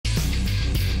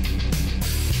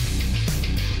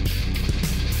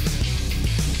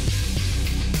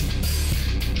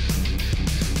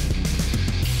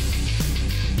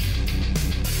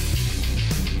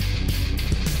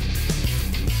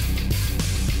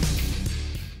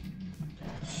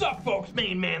up, folks?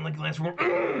 Main man, like last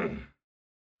one.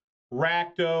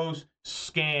 Rakdos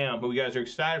scam. But you guys are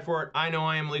excited for it. I know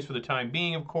I am, at least for the time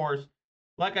being, of course.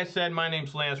 Like I said, my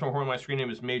name's Lance from Horn. My screen name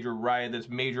is Major Riot. That's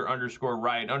Major _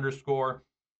 Riot _.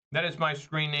 That is my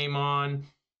screen name on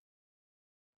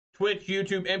Twitch,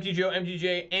 YouTube, MTGO,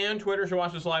 MTJ, and Twitter. So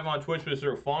watch this live on Twitch. Please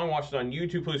consider following. Watch this on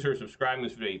YouTube. Please consider subscribing.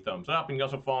 This video, thumbs up. And you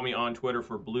can also follow me on Twitter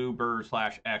for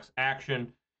Bluebird/XAction.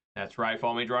 That's right.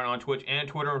 Follow Major Riot on Twitch and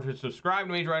Twitter. And subscribe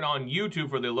to Major Riot on YouTube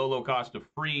for the low cost of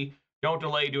free. Don't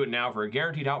delay. Do it now for a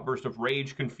guaranteed outburst of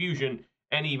rage, confusion,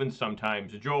 and even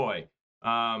sometimes joy.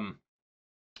 That's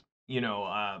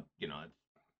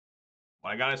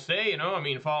what I gotta say. I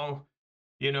mean, follow.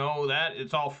 That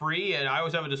it's all free, and I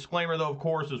always have a disclaimer, though, of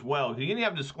course, as well. You need to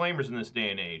have disclaimers in this day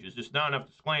and age. It's just not enough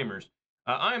disclaimers.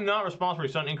 I am not responsible for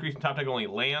your sudden increase in top deck only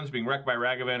lands, being wrecked by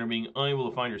Ragavan, or being unable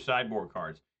to find your sideboard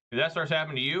cards. If that starts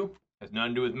happening to you, it has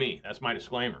nothing to do with me. That's my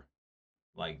disclaimer.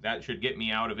 Like, that should get me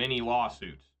out of any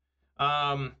lawsuits.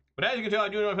 But as you can tell, I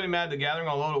do not play Magic the Gathering,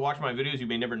 although to watch my videos, you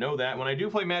may never know that. When I do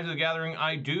play Magic the Gathering,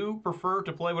 I do prefer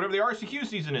to play whatever the RCQ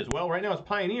season is. Well, right now it's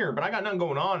Pioneer, but I got nothing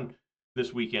going on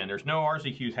this weekend. There's no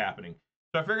RCQs happening.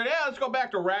 So I figured, yeah, let's go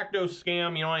back to Rakdos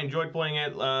scam. I enjoyed playing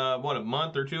it, what, a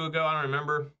month or two ago? I don't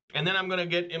remember. And then I'm going to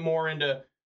get more into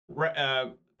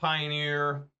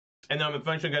Pioneer. And then I'm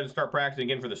eventually going to start practicing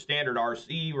again for the standard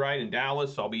RC, right, in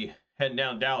Dallas. So I'll be heading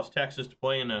down to Dallas, Texas to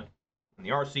play in the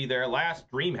RC there.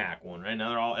 Last DreamHack one, right? Now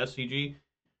they're all SCG,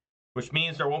 which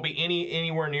means there won't be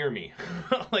anywhere near me.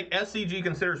 Like, SCG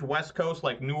considers West Coast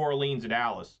like New Orleans,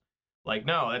 Dallas. Like,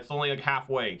 no, that's only like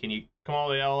halfway. Can you come all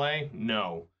the way to LA?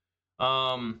 No.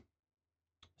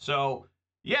 So,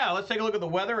 yeah, let's take a look at the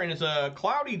weather, and it's a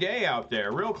cloudy day out there.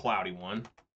 A real cloudy one.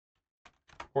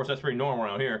 Of course, that's pretty normal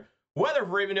around here. Weather for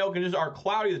Ravendale conditions are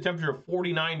cloudy. The temperature of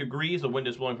 49 degrees. The wind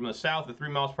is blowing from the south at 3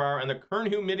 miles per hour, and the current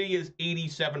humidity is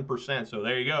 87%. So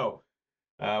there you go.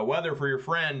 Weather for your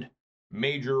friend,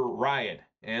 Major Riot.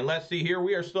 And let's see here.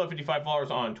 We are still at 55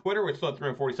 followers on Twitter. We're still at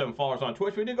 347 followers on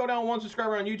Twitch. We did go down 1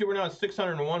 subscriber on YouTube. We're now at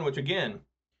 601, which, again,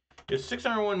 is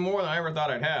 601 more than I ever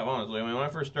thought I'd have, honestly. I mean, when I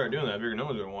first started doing that, I figured no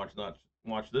one's going to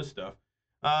watch this stuff.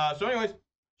 So anyways,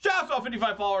 shouts to all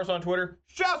 55 followers on Twitter.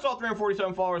 Shouts to all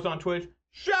 347 followers on Twitch.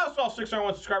 Shouts to all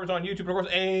 601 subscribers on YouTube. And, of course,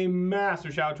 a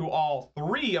massive shout out to all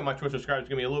 3 of my Twitch subscribers. It's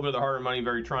going to be a little bit of the harder money,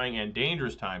 very trying and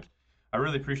dangerous times. I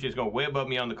really appreciate it. It's going way above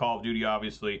me on the Call of Duty,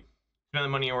 obviously. Spend the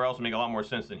money anywhere else would make a lot more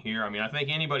sense than here. I mean, I think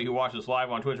anybody who watches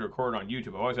live on Twitch or recorded on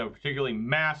YouTube, I always have a particularly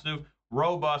massive,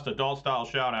 robust, adult-style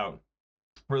shout-out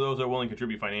for those that are willing to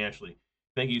contribute financially.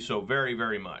 Thank you so very,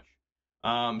 very much. So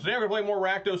yeah, we're going to play more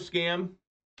Rakdos Scam.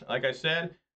 Like I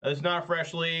said, it's not a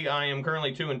fresh league. I am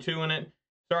currently 2-2 in it.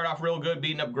 Started off real good,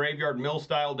 beating up Graveyard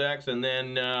Mill-style decks, and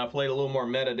then played a little more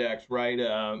meta decks, right?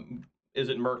 Is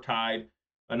it Murktide?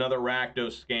 Another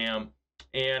Rakdos Scam.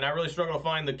 And I really struggle to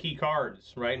find the key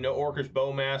cards, right? No Orcish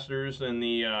Bowmasters in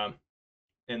the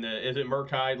Is it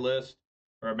Murktide list,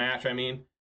 or a match, I mean.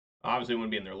 Obviously it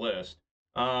wouldn't be in their list.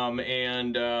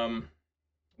 Against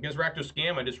Rakdos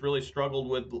Scam, I just really struggled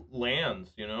with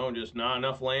lands, just not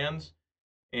enough lands,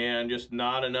 and just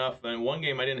not enough. In one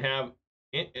game I didn't have,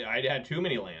 I had too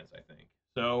many lands, I think.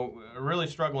 So really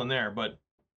struggling there, but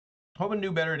hoping to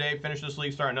do better today, finish this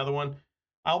league, start another one.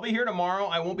 I'll be here tomorrow.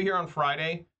 I won't be here on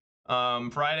Friday.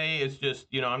 Friday is just,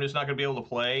 I'm just not going to be able to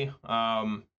play.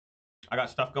 I got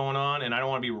stuff going on, and I don't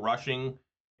want to be rushing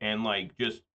and, like,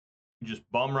 just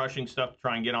bum rushing stuff to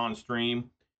try and get on stream.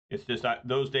 It's just,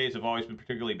 those days have always been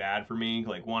particularly bad for me.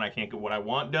 Like, one, I can't get what I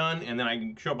want done, and then I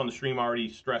can show up on the stream already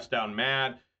stressed out and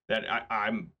mad that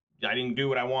I didn't do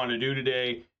what I wanted to do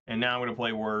today, and now I'm going to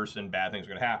play worse, and bad things are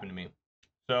going to happen to me.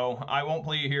 So, I won't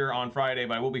play here on Friday,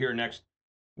 but I will be here next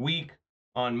week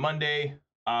on Monday.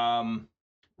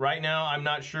 Right now, I'm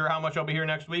not sure how much I'll be here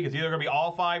next week. It's either going to be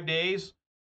all 5 days.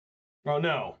 Oh,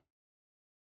 no.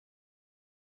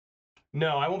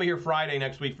 No, I won't be here Friday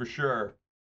next week for sure.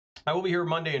 I will be here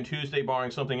Monday and Tuesday, barring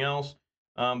something else.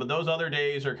 But those other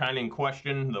days are kind of in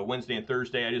question. The Wednesday and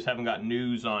Thursday, I just haven't got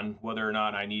news on whether or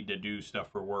not I need to do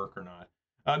stuff for work or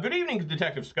not. Good evening,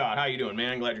 Detective Scott. How you doing,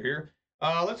 man? Glad you're here.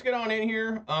 Let's get on in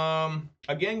here.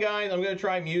 Again, guys, I'm going to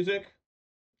try music.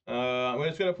 I'm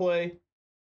just going to play...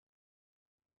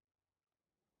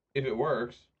 If it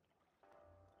works.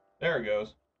 There it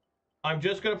goes. I'm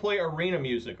just going to play arena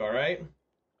music, alright?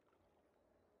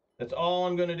 That's all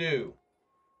I'm going to do.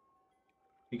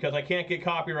 Because I can't get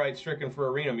copyright stricken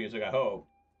for arena music, I hope.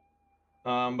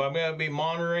 But I'm going to be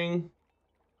monitoring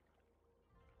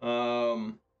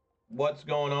what's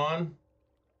going on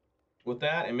with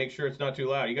that and make sure it's not too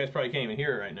loud. You guys probably can't even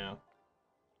hear it right now.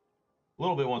 A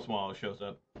little bit once in a while it shows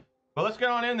up. But let's get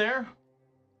on in there.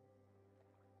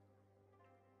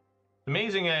 It's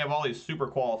amazing I have all these super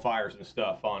qualifiers and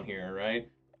stuff on here, right?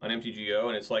 On MTGO,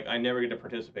 and it's like I never get to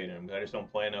participate in them because I just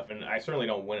don't play enough, and I certainly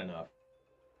don't win enough.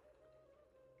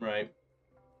 Right?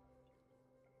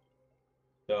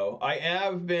 So I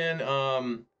have been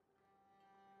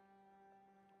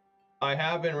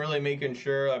really making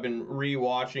sure I've been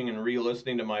re-watching and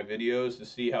re-listening to my videos to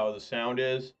see how the sound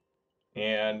is,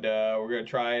 and we're gonna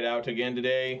try it out again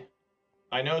today.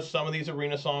 I know some of these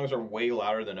arena songs are way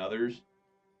louder than others,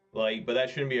 like, but that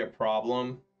shouldn't be a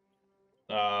problem.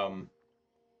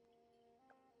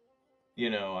 You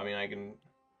know, I mean, I can.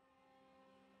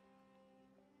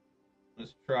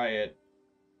 Let's try it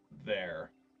there.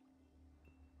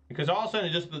 Because all of a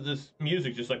sudden, just this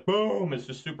music, just like boom, it's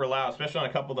just super loud, especially on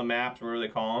a couple of the maps where they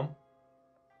call them.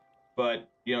 But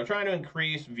you know, trying to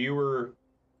increase viewer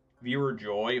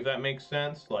joy, if that makes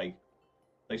sense. Like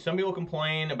some people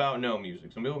complain about no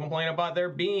music. Some people complain about there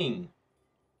being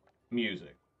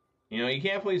music. You know, you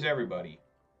can't please everybody,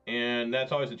 and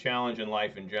that's always a challenge in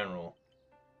life in general.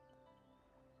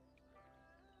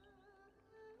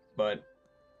 But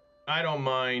I don't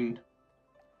mind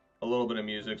a little bit of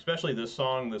music, especially this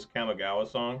song, this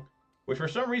Kamigawa song, which for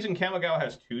some reason Kamigawa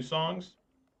has 2 songs.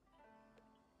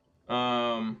 You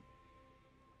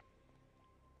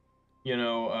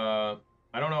know,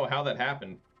 I don't know how that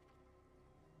happened.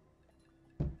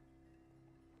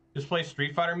 Just play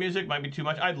Street Fighter music might be too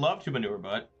much. I'd love to maneuver,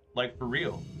 but like for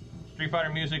real, Street Fighter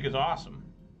music is awesome.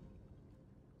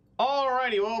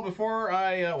 Alrighty, well before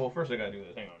I well first I gotta do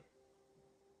this. Hang on.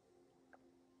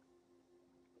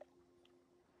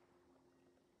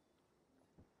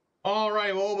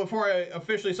 Alright, well, before I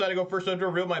officially decide to go first, I have to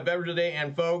reveal my beverage today.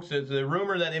 And folks, it's a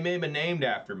rumor that it may have been named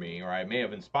after me, or I may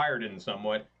have inspired it in some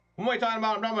way. What am I talking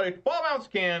about? I'm talking about a 12-ounce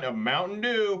can of Mountain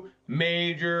Dew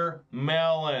Major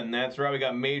Melon. That's right, we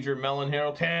got Major Melon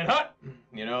here. 10 hut!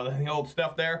 You know, the old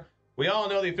stuff there. We all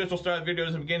know the official start of the video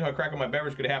doesn't begin. How cracking my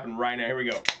beverage could happen right now. Here we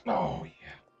go. Oh, yeah.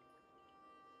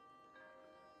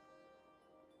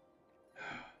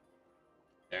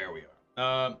 There we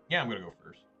are. Yeah, I'm going to go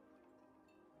first.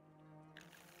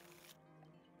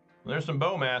 Well, there's some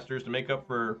Bowmasters to make up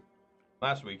for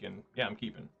last weekend. Yeah, I'm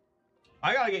keeping.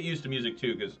 I gotta get used to music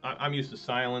too, because I'm used to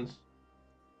silence.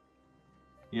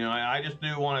 You know, I just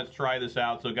do want to try this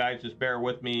out, so guys, just bear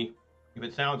with me. If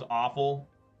it sounds awful,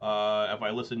 if I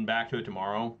listen back to it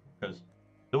tomorrow, because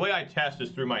the way I test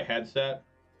is through my headset.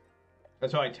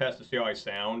 That's how I test to see how I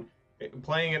sound.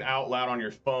 Playing it out loud on your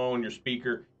phone, your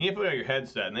speaker, you can put it on your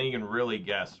headset, and then you can really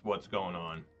guess what's going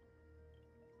on.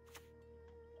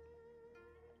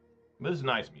 This is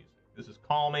nice music. This is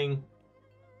calming.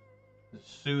 This is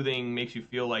soothing. Makes you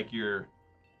feel like you're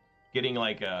getting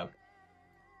like a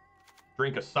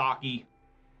drink of sake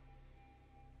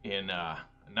in a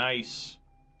nice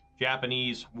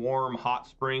Japanese warm hot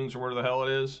springs or where the hell it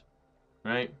is,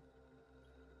 right?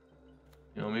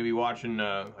 You know, maybe watching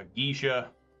a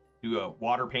geisha do a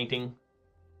water painting.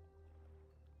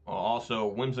 While also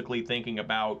whimsically thinking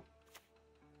about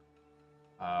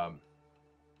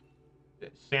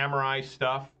samurai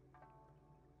stuff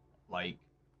like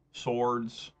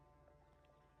swords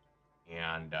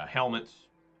and helmets.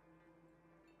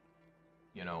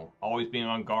 You know, always being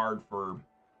on guard for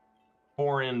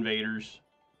foreign invaders,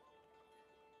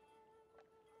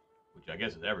 which I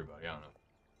guess is everybody. I don't know.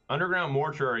 Underground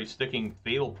Mortuary sticking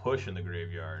Fatal Push in the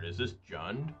graveyard. Is this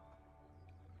Jund?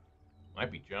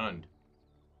 Might be Jund.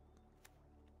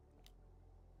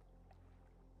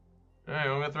 Alright,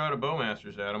 I'm gonna throw out a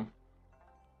Bowmasters at him.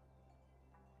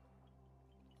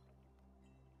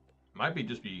 Might be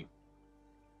just be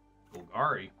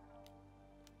Golgari.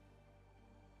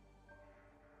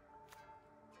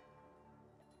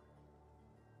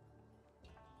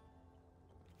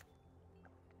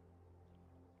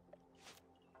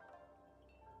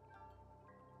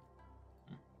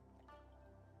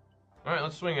 Alright,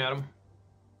 let's swing at him.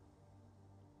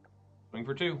 Swing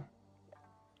for 2.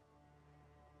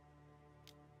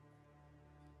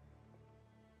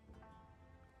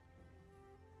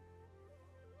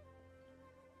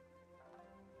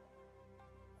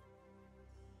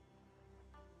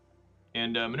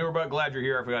 And Manure Butt, glad you're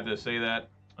here. I forgot to say that,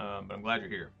 but I'm glad you're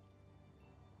here.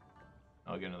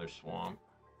 I'll get another swamp.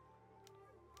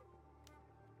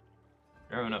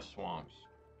 There are enough swamps.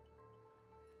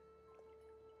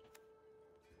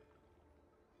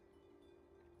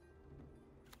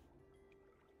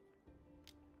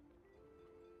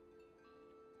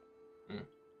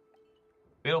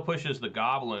 Fatal pushes the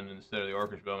Goblin instead of the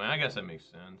Orcish Bowman. I guess that makes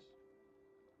sense.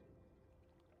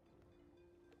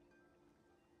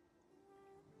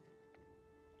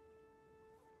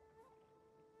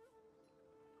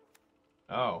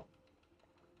 Oh.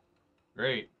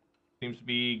 Great. Seems to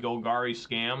be Golgari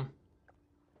scam.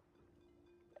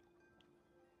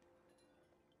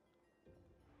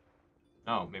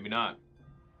 Oh, maybe not.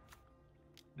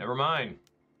 Never mind.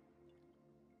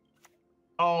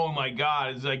 Oh my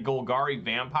god, it's like Golgari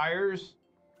vampires?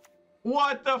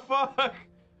 What the fuck?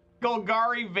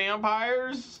 Golgari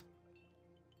vampires?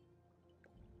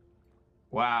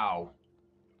 Wow.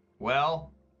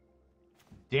 Well,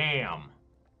 damn.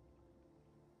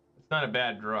 It's not a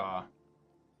bad draw.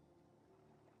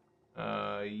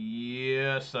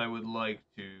 Yes, I would like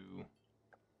to.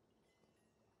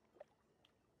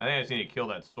 I think I just need to kill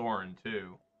that Sorin,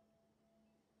 too.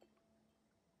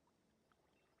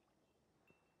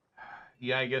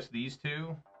 Yeah, I guess these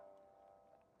two.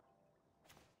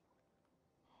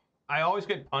 I always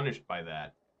get punished by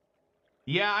that.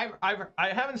 Yeah, I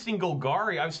haven't seen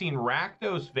Golgari. I've seen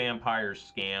Rakdos vampire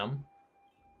scam.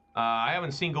 I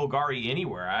haven't seen Golgari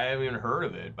anywhere. I haven't even heard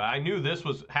of it. But I knew this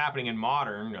was happening in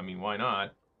Modern. I mean, why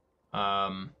not?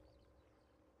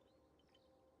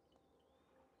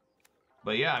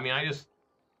 But yeah, I mean, I just...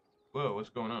 Whoa, what's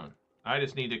going on? I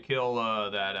just need to kill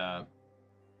that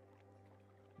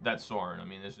Sorin. I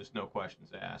mean, there's just no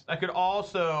questions asked. I could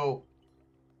also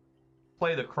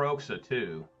play the Kroxa,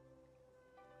 too.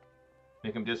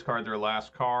 Make them discard their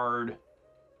last card.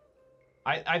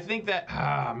 I think that...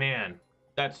 Ah, man.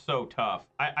 That's so tough.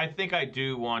 I think I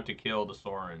do want to kill the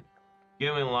Sorin.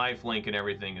 Giving lifelink and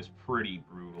everything is pretty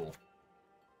brutal.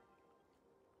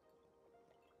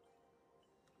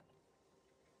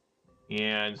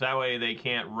 And that way they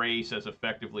can't race as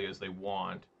effectively as they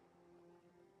want.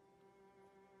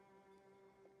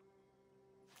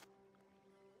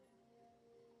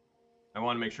 I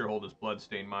want to make sure I hold this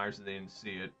Bloodstained Mire so they didn't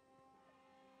see it.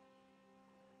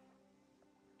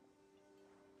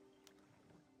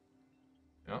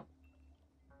 Yep.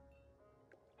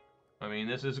 I mean,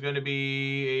 this is going to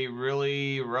be a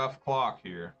really rough clock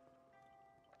here.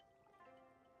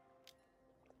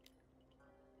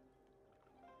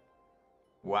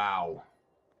 Wow.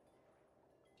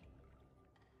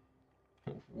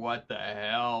 What the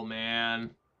hell,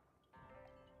 man?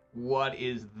 What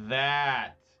is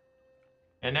that?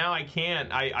 And now I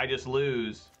can't. I just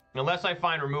lose. Unless I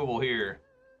find removal here.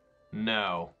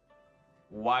 No.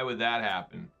 Why would that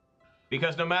happen?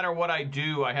 Because no matter what I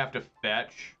do, I have to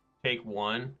fetch. Take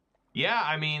one. Yeah,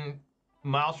 I mean,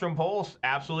 Maelstrom Pulse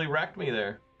absolutely wrecked me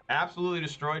there. Absolutely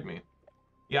destroyed me.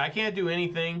 Yeah, I can't do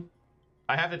anything.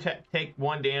 I have to take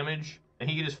one damage, and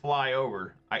he can just fly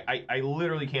over. I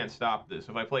literally can't stop this.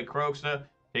 If I play Kroxa,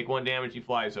 take one damage, he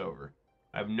flies over.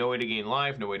 I have no way to gain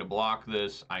life, no way to block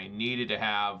this. I needed to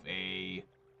have a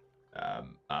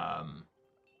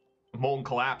Molten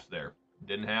Collapse there.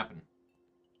 Didn't happen.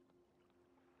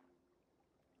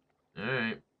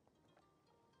 Alright.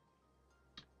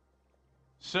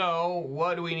 So,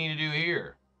 what do we need to do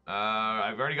here?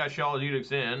 I've already got Sheoldred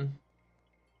Edicts in.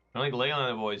 I don't think Leyline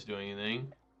the Void's doing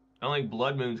anything. I don't think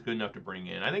Blood Moon's good enough to bring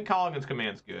in. I think Kolaghan's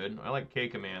command's good. I like K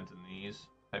commands in these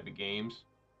type of games.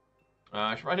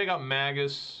 I should probably take out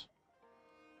Magus.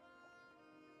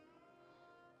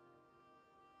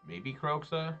 Maybe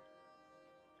Kroxa.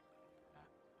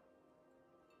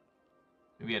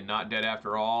 Maybe a Not Dead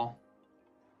After All.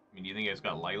 I mean, do you think it's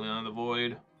got Leyline the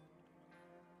Void?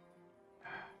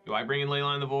 Do I bring in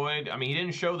Leyline the Void? I mean, he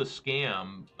didn't show the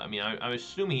scam. I mean, I'm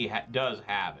assuming he does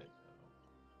have it.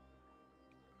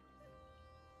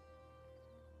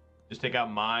 Just take out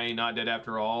my Not Dead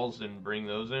After Alls and bring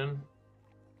those in.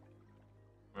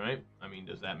 Right? I mean,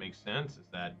 does that make sense? Is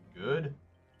that good?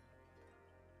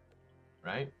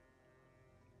 Right?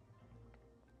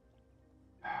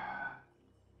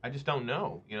 I just don't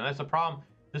know. You know, that's the problem.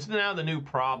 This is now the new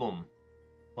problem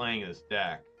playing this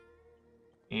deck.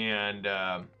 And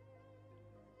I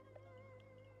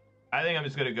think I'm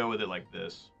just going to go with it like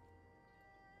this.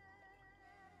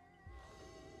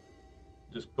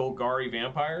 Just Golgari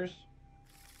Vampires?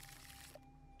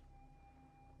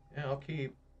 Yeah, I'll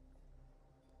keep.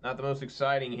 Not the most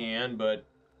exciting hand, but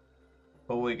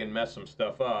hopefully we can mess some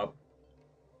stuff up.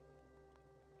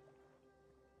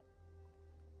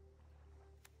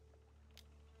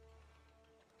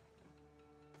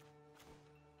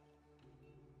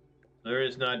 There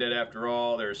is Not Dead After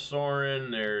All. There's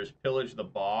Sorin. There's Pillage the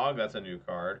Bog. That's a new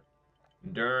card.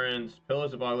 Endurance.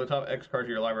 Pillage the Bog. Look top X card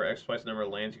to your library. X twice the number of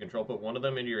lands you control. Put one of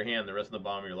them into your hand. The rest of the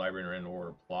bottom of your library in a random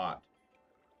order plot.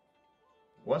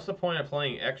 What's the point of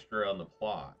playing extra on the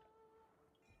plot?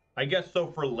 I guess so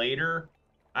for later.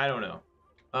 I don't know.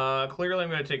 Clearly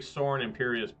I'm going to take Sorin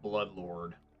Imperious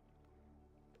Bloodlord.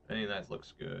 I think that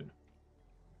looks good.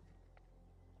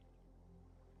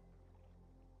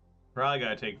 Probably got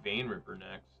to take Vein Ripper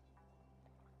next.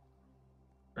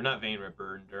 Or not Vein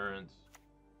Ripper, Endurance.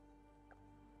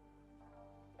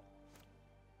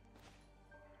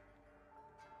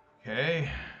 Okay.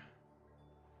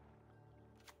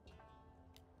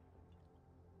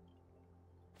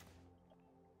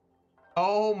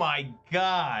 Oh my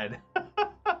god.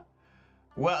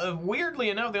 Well, weirdly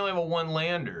enough, they only have a 1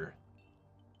 lander.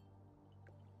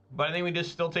 But I think we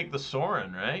just still take the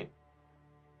Sorin, right?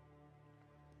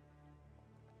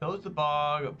 Close the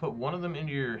bog, put one of them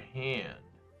into your hand.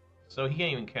 So he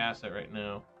can't even cast that right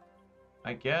now.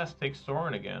 I guess take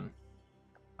Sorin again.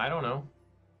 I don't know.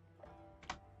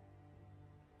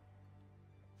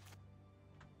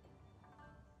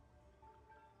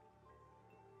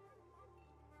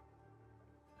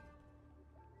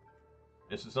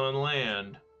 This is on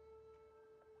land.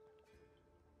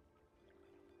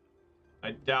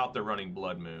 I doubt they're running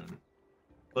Blood Moon.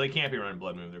 Well, they can't be running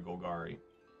Blood Moon, they're Golgari.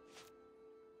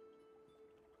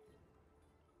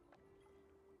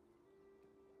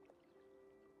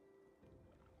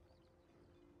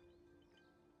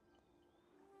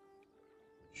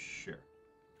 Sure.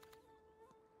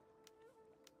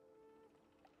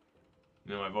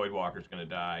 No, my Voidwalker's gonna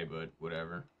die, but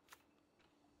whatever.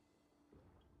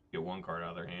 Get 1 card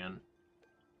out of their hand.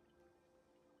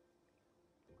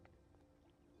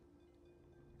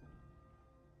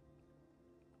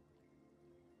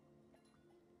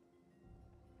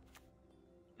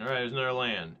 Alright, there's another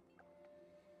land.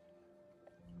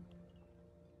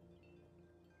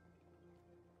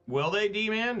 Will they,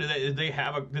 D-Man? Did they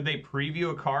have a? Did they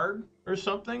preview a card or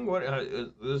something? What?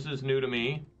 This is new to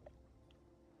me.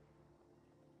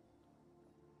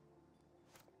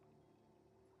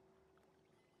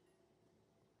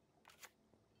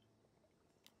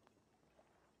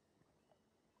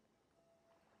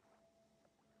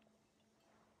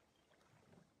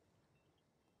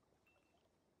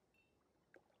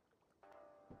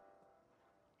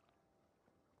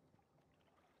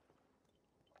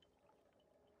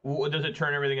 Does it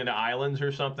turn everything into islands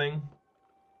or something?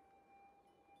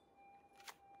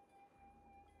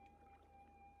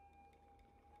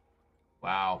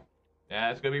 Wow.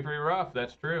 Yeah, it's going to be pretty rough.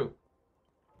 That's true.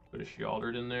 Put a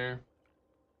Sheoldred in there.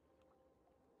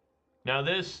 Now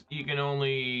this, you can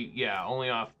only... Yeah, only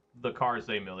off the cards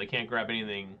they mill. They can't grab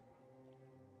anything.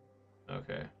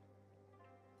 Okay.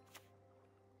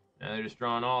 Now they're just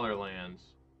drawing all their lands.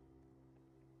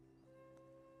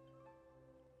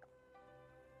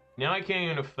 Now I can't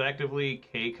even effectively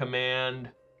K-command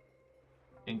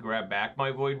and grab back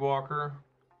my Voidwalker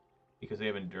because they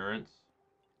have Endurance.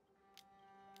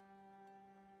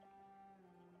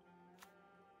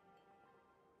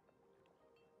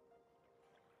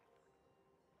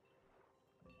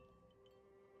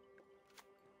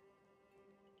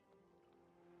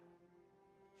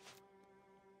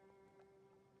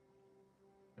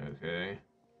 Okay.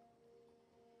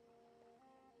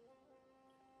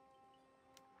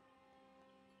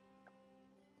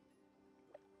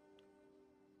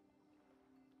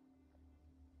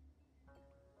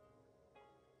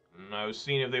 I was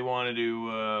seeing if they wanted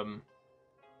to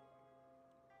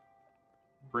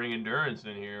bring Endurance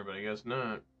in here, but I guess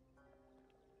not.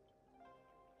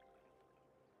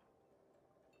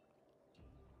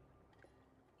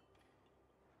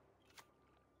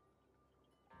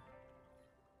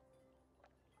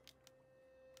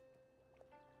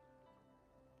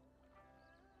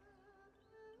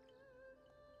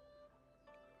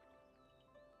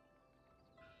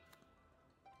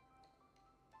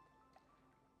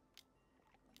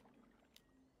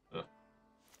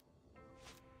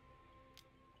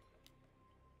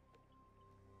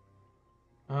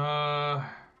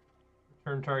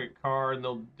 Return target card, and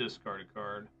they'll discard a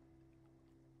card.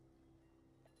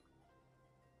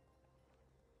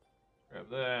 Grab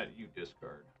that, you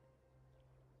discard.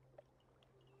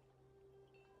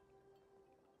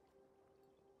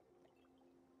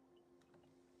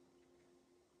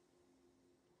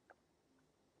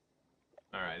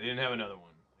 Alright, they didn't have another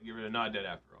one. I give it a not dead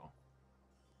after all.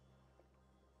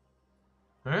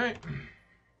 Alright.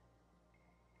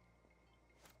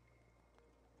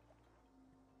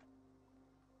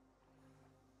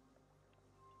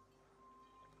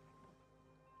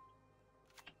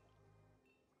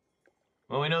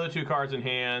 Well, we know the 2 cards in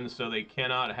hand, so they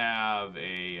cannot have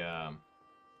a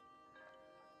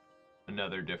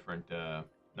another different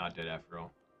not dead after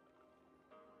all.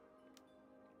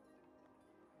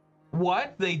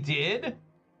 What? They did?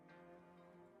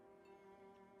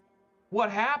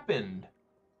 What happened?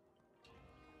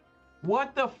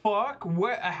 What the fuck?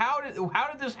 Where? How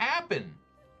did this happen?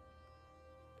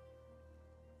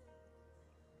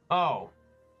 Oh.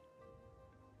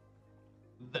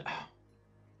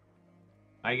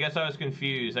 I guess I was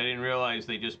confused. I didn't realize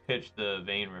they just pitched the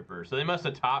Vein Ripper. So they must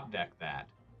have top decked that.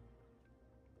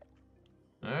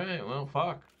 Alright, well,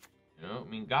 fuck. You know, I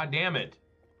mean, god damn it.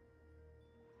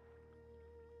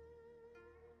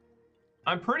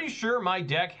 I'm pretty sure my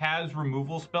deck has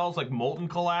removal spells like Molten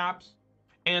Collapse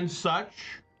and such.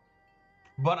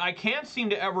 But I can't seem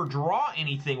to ever draw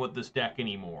anything with this deck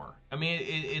anymore. I mean,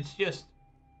 it's just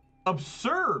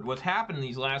absurd what's happened in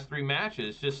these last 3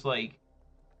 matches. Just like,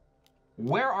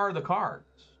 where are the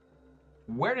cards?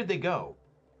 Where did they go?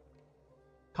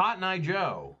 Cotton Eye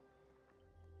Joe.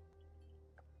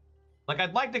 Like,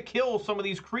 I'd like to kill some of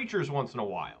these creatures once in a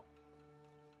while.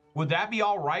 Would that be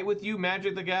all right with you,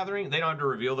 Magic the Gathering? They don't have to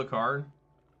reveal the card?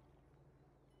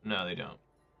 No, they don't.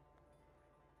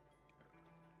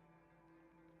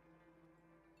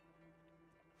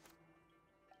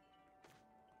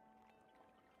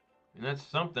 And that's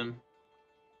something.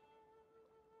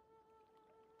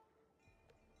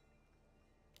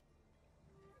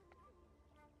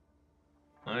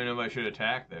 I don't know if I should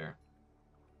attack there.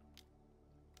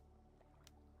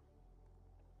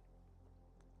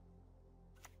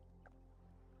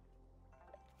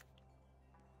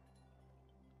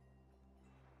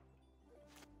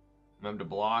 I have to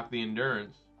block the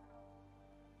endurance.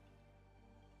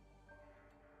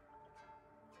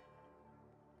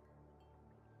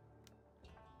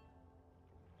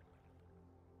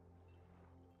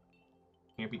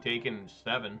 Can't be taken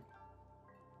 7.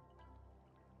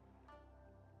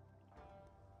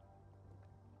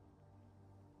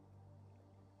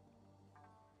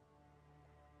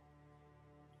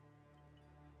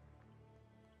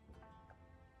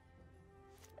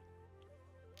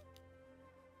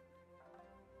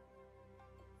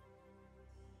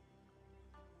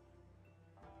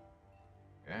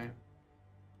 Okay.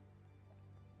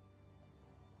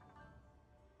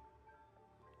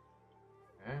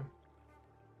 Okay.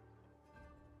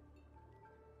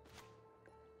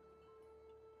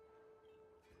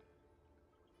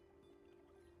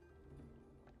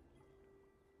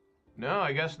 No,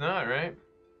 I guess not, right?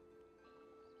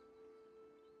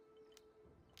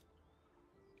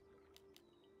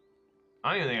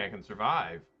 I don't even think I can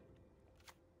survive.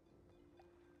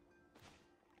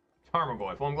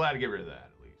 Tarmogoyf. Well, I'm glad to get rid of that,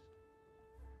 at least.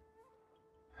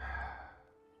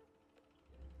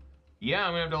 Yeah,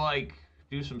 I'm gonna have to, like,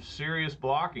 do some serious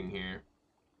blocking here.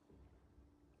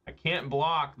 I can't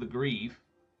block the Grief.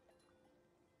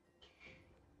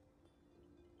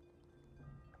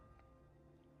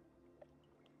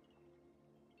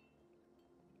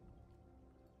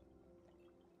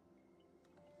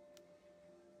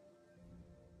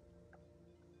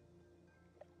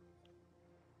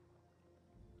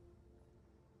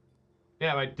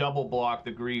 Yeah, if I double block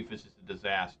the Grief, it's just a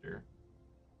disaster.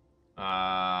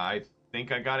 I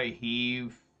think I gotta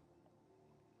heave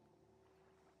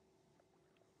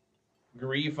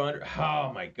Grief under.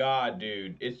 Oh my god,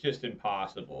 dude. It's just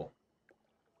impossible.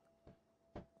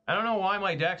 I don't know why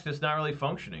my deck's just not really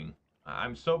functioning.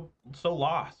 I'm so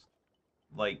lost.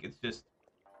 Like, it's just,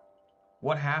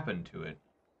 what happened to it?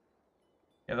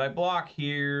 If I block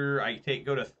here, I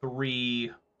go to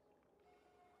 3.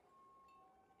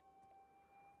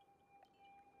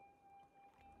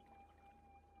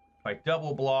 If I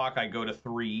double block, I go to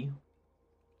 3.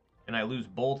 And I lose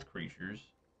both creatures.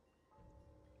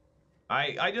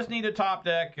 I just need a top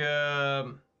deck.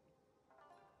 There's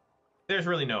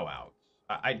really no outs.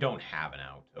 I don't have an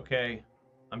out, okay?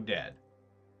 I'm dead.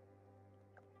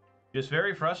 Just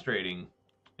very frustrating. You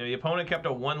know, the opponent kept a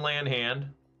 1-land hand.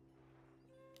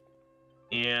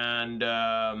 And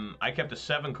I kept a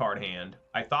 7-card hand.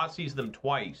 I Thoughtseize them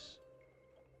twice.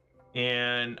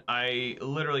 And I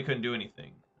literally couldn't do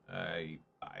anything. I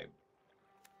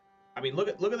mean, look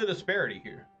at the disparity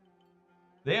here.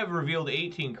 They have revealed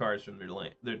 18 cards from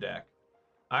their deck.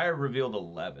 I have revealed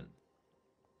 11.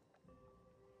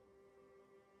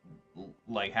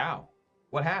 Like how?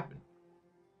 What happened?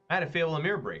 I had a Fable and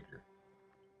Mirror Breaker.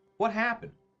 What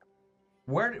happened?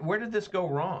 Where did this go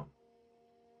wrong?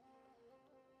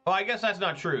 Well, I guess that's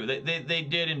not true. They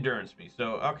did endurance me,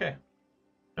 so okay.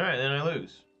 All right, then I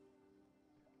lose.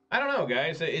 I don't know,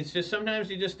 guys. It's just sometimes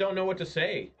you just don't know what to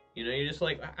say. You know, you're just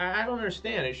like, I don't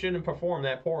understand. It shouldn't have performed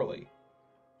that poorly.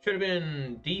 Should have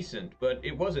been decent, but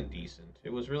it wasn't decent.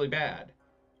 It was really bad.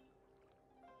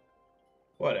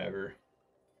 Whatever.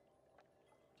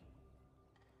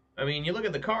 I mean, you look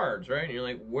at the cards, right? And you're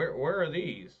like, where are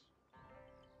these?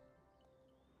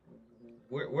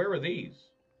 Where were these?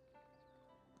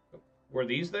 Were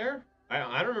these there?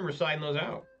 I don't remember siding those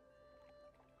out.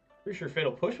 Pretty sure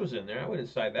Fatal Push was in there. I wouldn't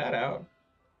side that out.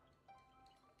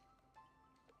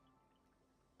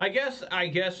 I guess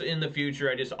in the future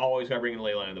I just always gotta bring in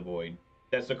Leyline of the Void.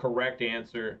 That's the correct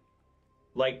answer.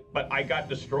 Like, but I got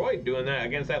destroyed doing that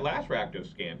against that last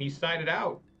Rakdos scam. He sided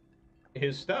out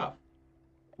his stuff.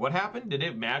 What happened? Did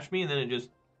it match me and then it just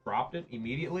dropped it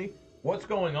immediately? What's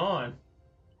going on?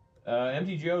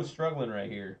 MTGO is struggling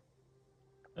right here.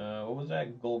 What was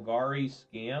that? Golgari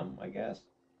scam, I guess?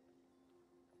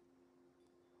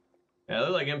 Yeah, it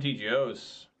looks like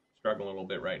MTGO's struggling a little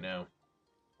bit right now.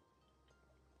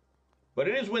 But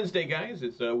it is Wednesday, guys.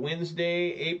 It's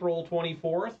Wednesday, April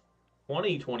 24th,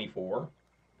 2024,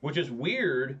 which is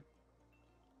weird.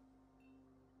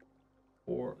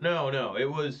 No, it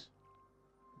was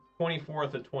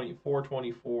 24th of 24,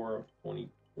 24,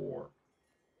 24.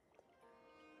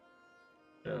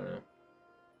 I don't know.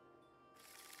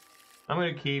 I'm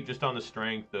going to keep just on the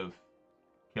strength of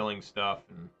killing stuff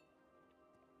and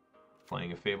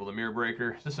playing a Fable the Mirror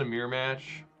Breaker. Is this a mirror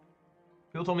match?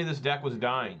 People told me this deck was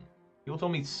dying. People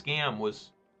told me Scam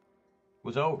was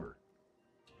over.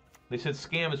 They said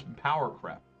Scam is power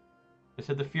crep. They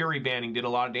said the Fury banning did a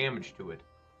lot of damage to it.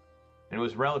 And it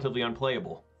was relatively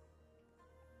unplayable.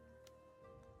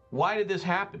 Why did this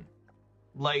happen?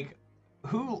 Like,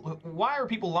 why are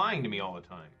people lying to me all the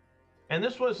time? And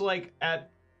this was like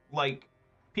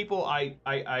people I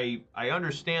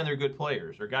understand they're good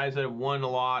players. They're guys that have won a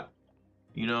lot.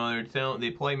 You know, they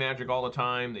play Magic all the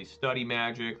time. They study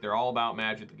Magic. They're all about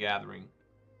Magic the Gathering.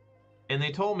 And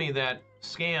they told me that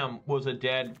Scam was a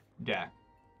dead deck.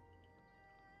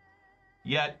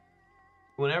 Yet,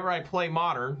 whenever I play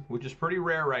Modern, which is pretty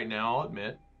rare right now, I'll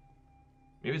admit.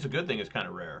 Maybe it's a good thing it's kind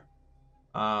of rare.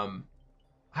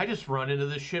 I just run into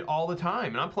this shit all the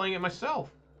time, and I'm playing it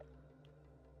myself.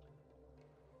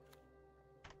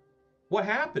 What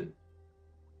happened?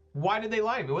 Why did they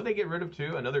lie to me? What did they get rid of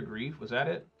too? Another Grief? Was that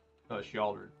it? Oh,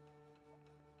 Sheoldred.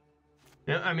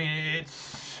 Yeah, I mean,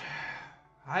 it's...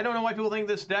 I don't know why people think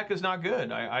this deck is not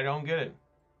good. I don't get it.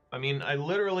 I mean, I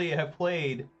literally have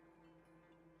played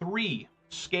 3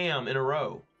 Scam in a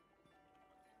row.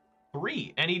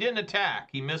 3. And he didn't attack.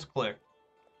 He misclicked.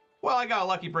 Well, I got a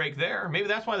lucky break there. Maybe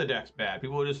that's why the deck's bad.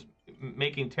 People are just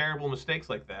making terrible mistakes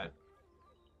like that.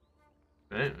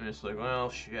 Right? And it's like, well,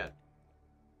 shit.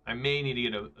 I may need to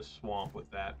get a swamp with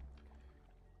that.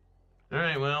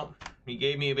 Alright, well, he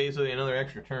gave me basically another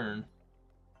extra turn.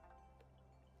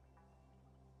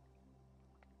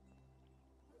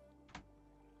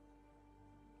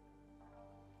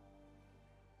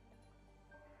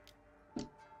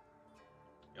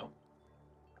 Yep.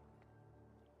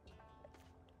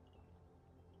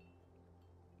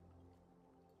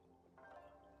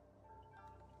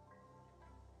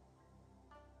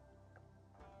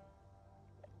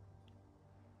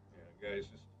 Yeah, guys,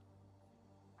 just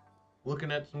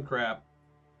looking at some crap.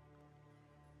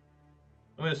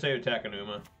 I'm gonna save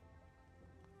Takenuma.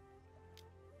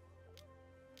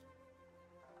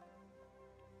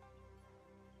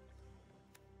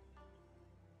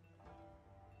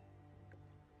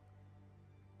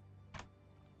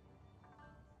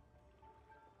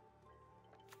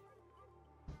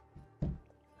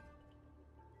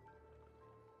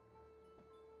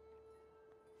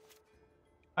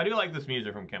 I do like this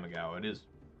music from Kamigawa. It is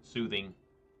soothing,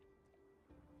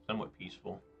 somewhat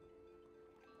peaceful.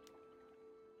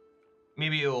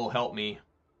 Maybe it will help me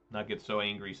not get so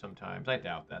angry sometimes. I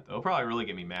doubt that, though. It'll probably really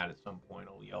get me mad at some point.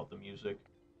 I'll yell at the music.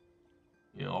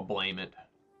 You know, I'll blame it.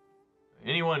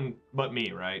 Anyone but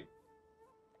me, right?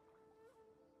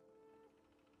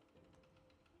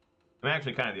 I'm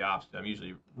actually kind of the opposite. I'm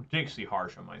usually ridiculously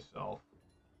harsh on myself.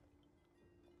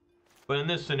 But in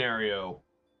this scenario,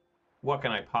 what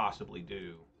can I possibly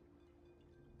do?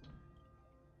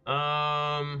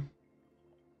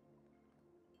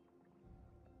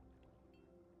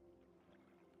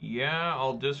 Yeah,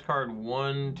 I'll discard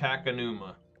 1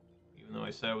 Takenuma, even though I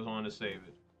said I was on to save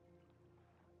it.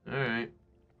 Alright.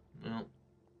 Well.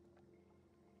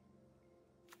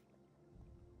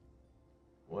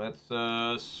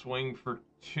 Let's swing for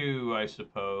 2, I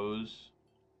suppose.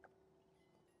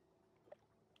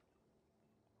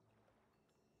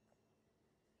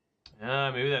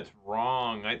 Maybe that's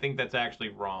wrong. I think that's actually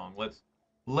wrong.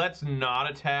 Let's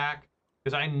not attack,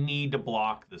 because I need to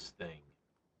block this thing.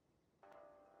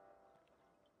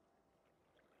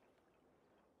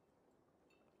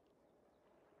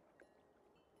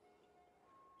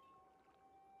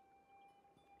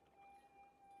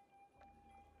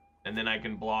 And then I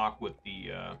can block with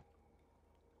the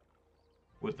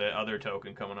other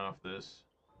token coming off this.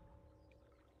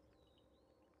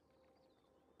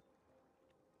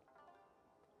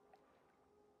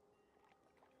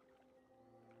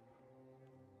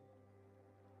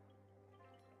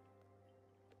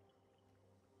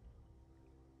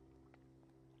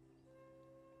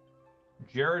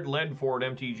 Jared Ledford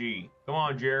MTG. Come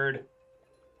on, Jared.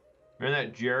 Remember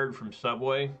that Jared from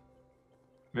Subway?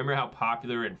 Remember how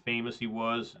popular and famous he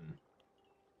was? And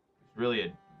he's really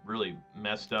a really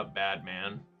messed up bad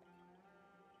man.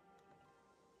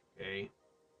 Okay.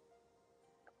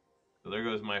 So there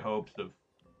goes my hopes of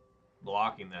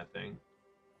blocking that thing.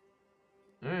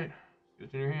 Alright. See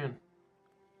what's in your hand.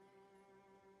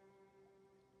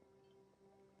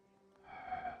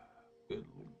 Good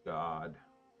God.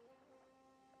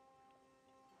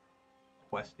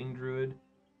 Questing Druid.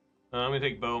 I'm gonna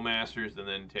take Bowmasters and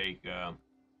then take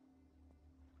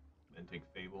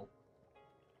Fable.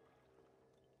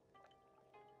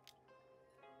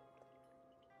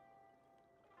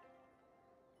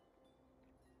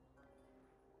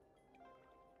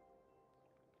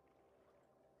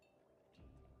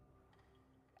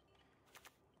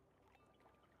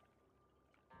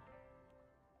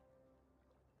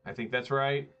 I think that's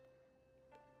right.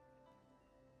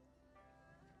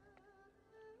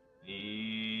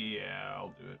 Yeah,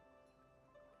 I'll do it.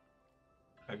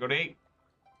 I go to 8.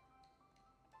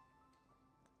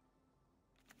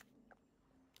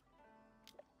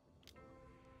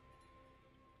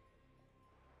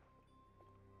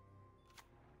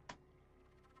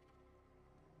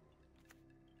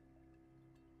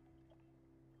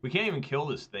 We can't even kill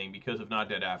this thing because of Not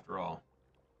Dead After All.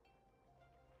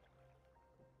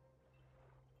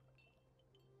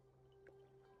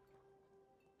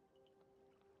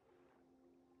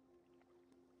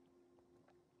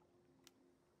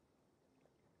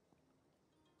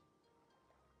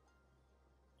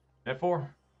 At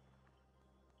 4.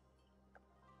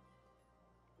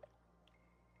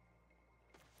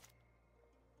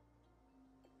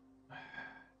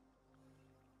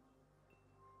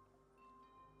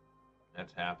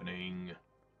 That's happening.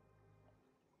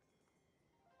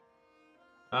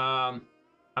 I'm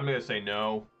gonna say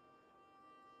no.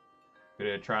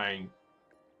 Gonna try and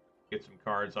get some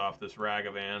cards off this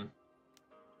Ragavan.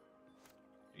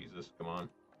 Jesus, come on.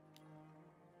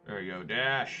 There we go.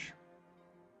 Dash.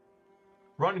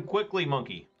 Run quickly,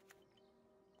 monkey.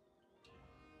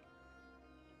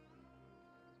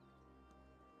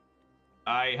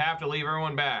 I have to leave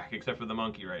everyone back except for the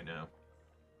monkey right now.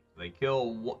 They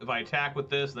kill. If I attack with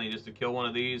this, and they just to kill one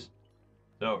of these,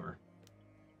 it's over.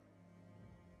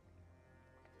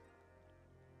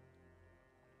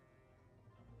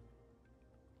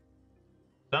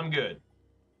 So I'm good.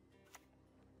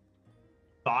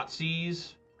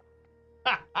 Thoughtseize.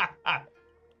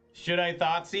 Should I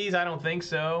Thoughtseize? I don't think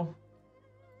so.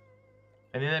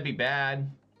 I think that'd be bad.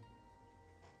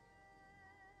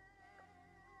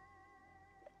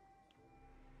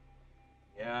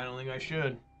 Yeah, I don't think I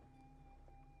should.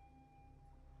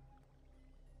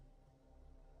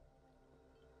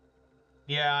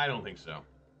 Yeah, I don't think so.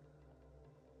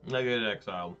 I get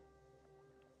exiled.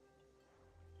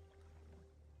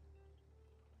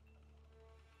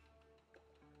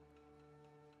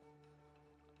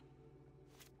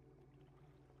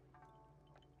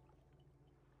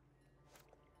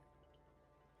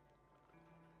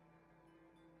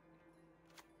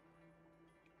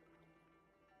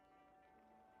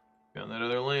 Found that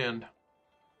other land.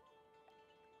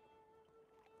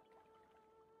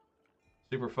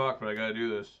 Super fucked, but I gotta do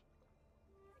this.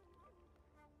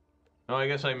 Oh, I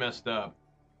guess I messed up.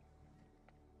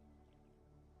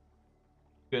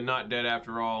 Good, Not Dead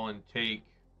After All and take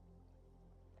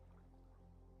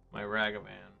my Ragavan.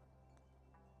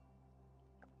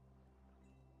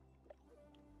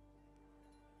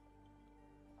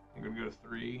 I'm gonna go to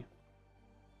 3.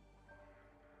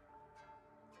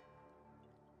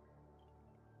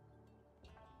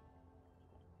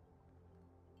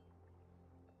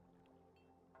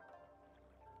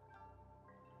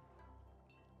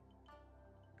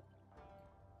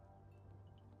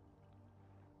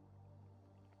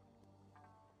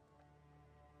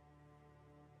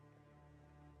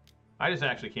 I just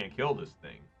actually can't kill this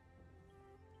thing.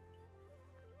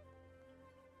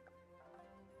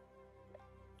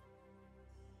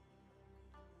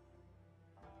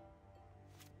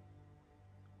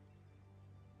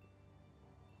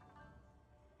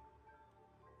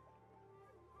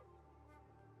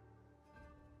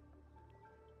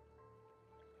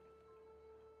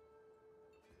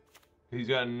 He's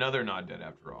got another Not Dead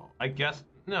After All. I guess,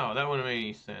 no, that wouldn't make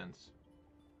any sense.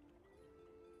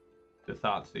 The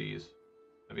Thoughtseize.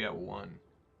 I'd be at 1.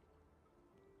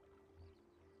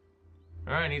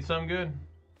 Alright, need something good.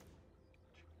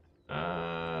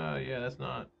 Yeah, that's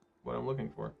not what I'm looking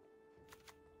for.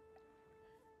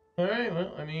 Alright,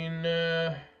 well, I mean,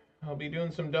 I'll be doing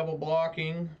some double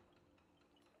blocking.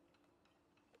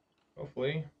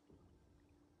 Hopefully.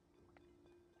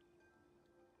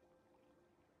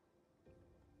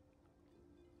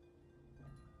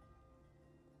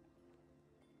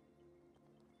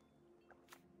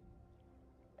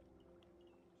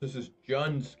 This is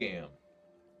Jund Scam.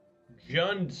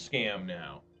 Jund Scam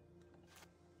now.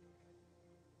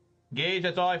 Gage,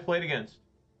 that's all I played against.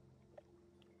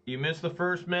 You missed the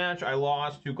first match. I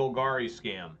lost to Golgari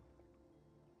Scam.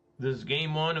 This is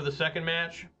game 1 of the second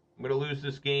match. I'm going to lose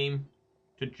this game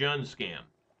to Jund Scam.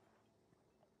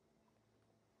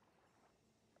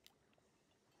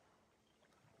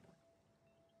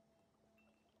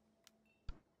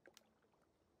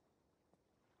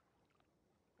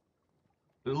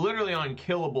 Literally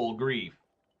unkillable grief.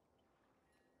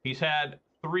 He's had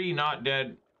 3 not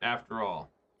dead after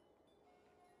all.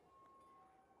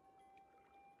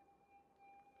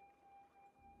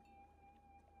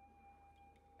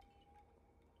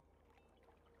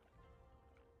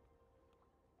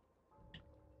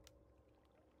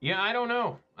 Yeah, I don't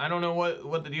know. I don't know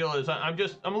what the deal is. I'm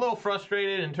a little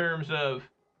frustrated in terms of,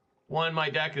 one, my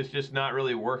deck is just not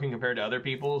really working compared to other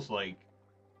people's. I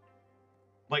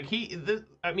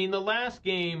mean, the last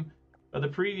game of the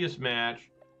previous match,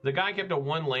 the guy kept a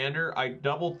 1-lander. I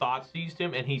double Thoughtseized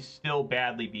him, and he still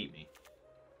badly beat me.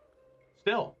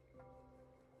 Still.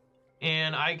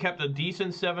 And I kept a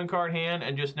decent 7-card hand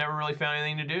and just never really found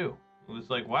anything to do. It was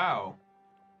like, wow.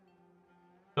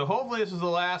 So hopefully this is the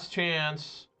last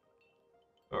chance.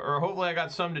 Or hopefully I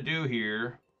got something to do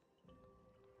here.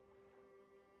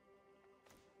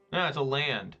 No, it's a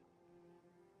land.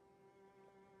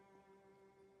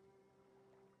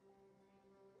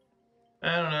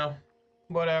 I don't know.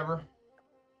 Whatever.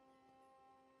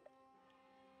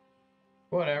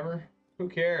 Whatever. Who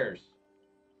cares?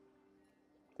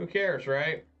 Who cares,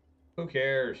 right? Who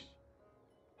cares?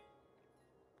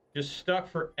 Just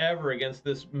stuck forever against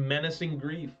this menacing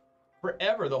grief.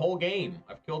 Forever, the whole game.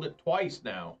 I've killed it twice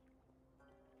now.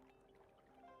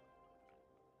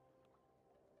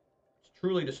 It's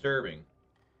truly disturbing.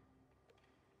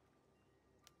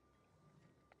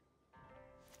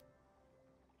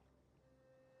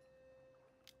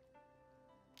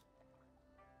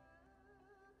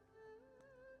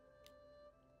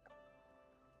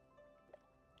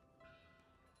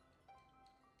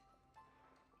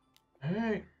 All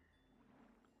right.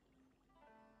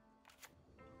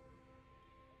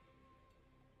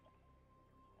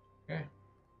 Okay.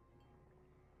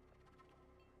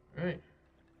 All right.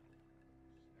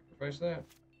 Sacrifice that.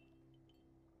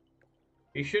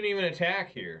 He shouldn't even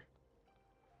attack here.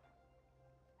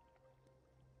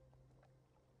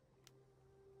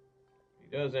 He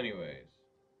does anyways.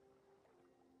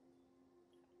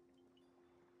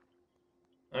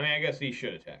 I mean, I guess he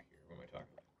should attack here. What am I talking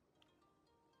about?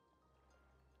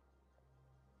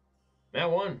 Matt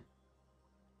won.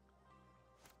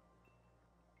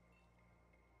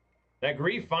 That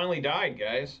grief finally died,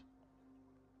 guys.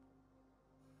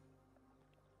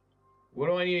 What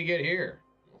do I need to get here?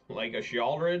 Like a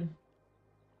Sheoldred?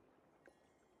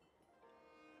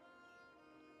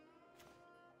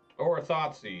 Or a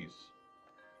Thoughtseize?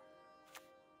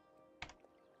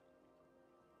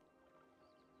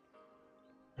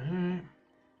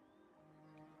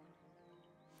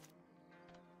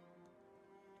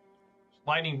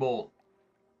 Lightning Bolt.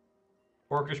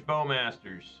 Orcish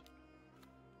Bowmasters.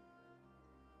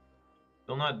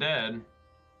 Still not dead.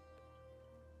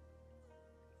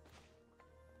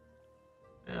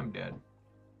 I'm dead.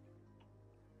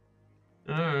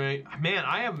 Alright. Man,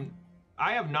 I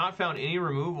have not found any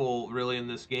removal really in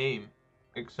this game.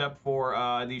 Except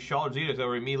for these Sheoldred Edicts that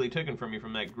were immediately taken from me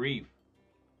from that grief.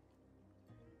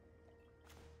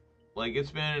 Like,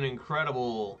 it's been an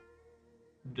incredible,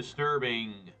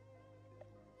 disturbing,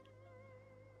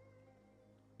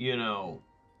 you know,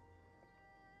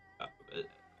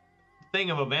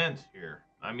 thing of events here.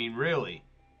 I mean, really.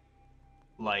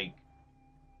 Like,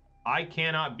 I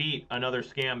cannot beat another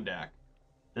scam deck.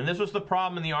 And this was the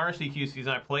problem in the RCQ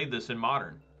season I played this in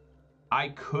Modern. I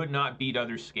could not beat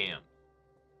other scams.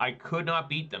 I could not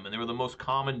beat them, and they were the most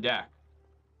common deck.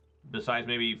 Besides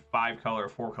maybe 5-color or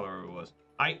 4-color it was.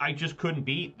 I just couldn't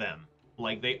beat them.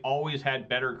 Like, they always had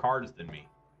better cards than me.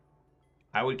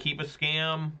 I would keep a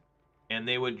scam, and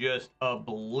they would just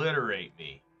obliterate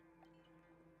me.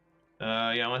 Yeah,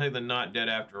 I'm gonna take the not dead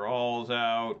after all's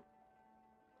out.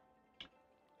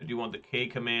 I do want the K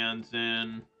commands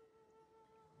in.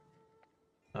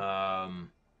 Oh,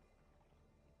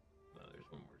 there's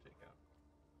one more to take out.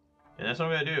 And that's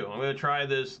what I'm gonna do. I'm gonna try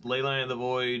this Leyline of the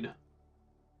Void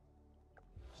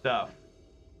stuff.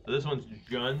 So this one's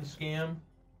Jund Scam.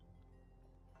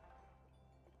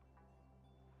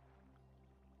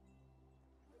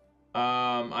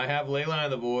 I have Leyline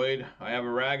of the Void. I have a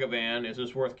Ragavan. Is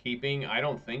this worth keeping? I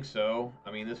don't think so.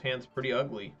 I mean, this hand's pretty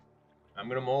ugly. I'm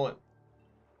gonna mull it.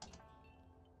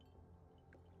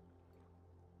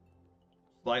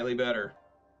 Slightly better.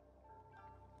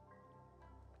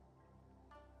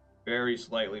 Very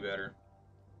slightly better.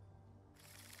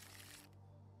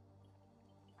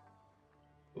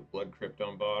 Put Blood Crypt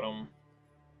on bottom.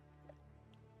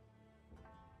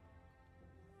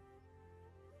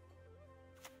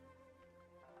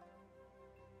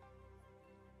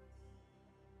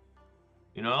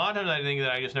 You know, a lot of times I think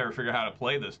that I just never figure out how to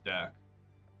play this deck.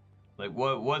 Like,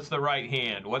 what's the right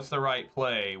hand? What's the right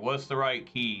play? What's the right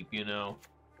keep, you know?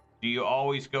 Do you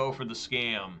always go for the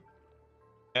scam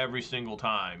every single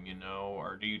time, you know?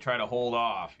 Or do you try to hold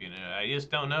off, you know? I just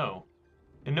don't know.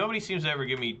 And nobody seems to ever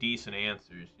give me decent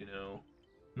answers, you know?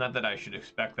 Not that I should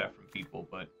expect that from people,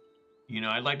 but, you know,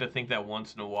 I'd like to think that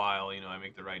once in a while, you know, I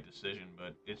make the right decision,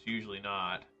 but it's usually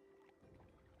not.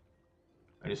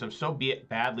 I'm so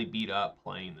badly beat up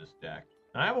playing this deck.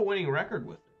 And I have a winning record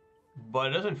with it, but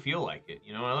it doesn't feel like it.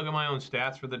 You know, when I look at my own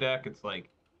stats for the deck, it's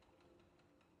like,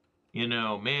 you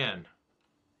know, man,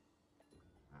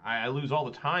 I lose all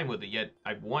the time with it, yet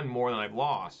I've won more than I've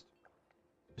lost.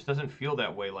 It just doesn't feel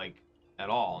that way, like,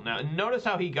 at all. Now, notice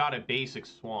how he got a basic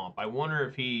swamp. I wonder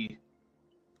if he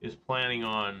is planning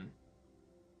on,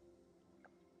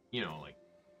 you know, like,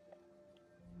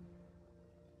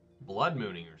 blood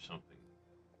mooning or something.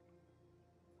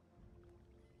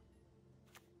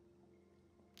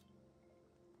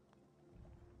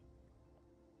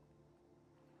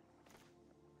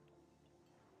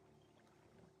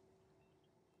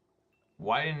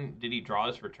 Why did he draw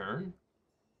this return?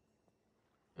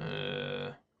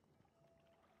 Yeah,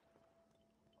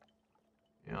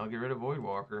 I'll get rid of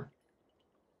Voidwalker.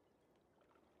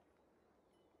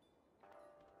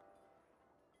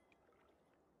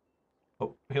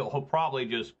 He'll probably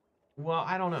just, well,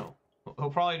 I don't know. He'll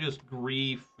probably just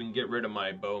grief and get rid of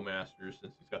my Bowmasters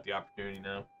since he's got the opportunity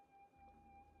now.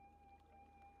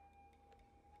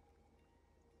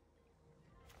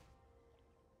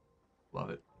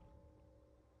 Love it.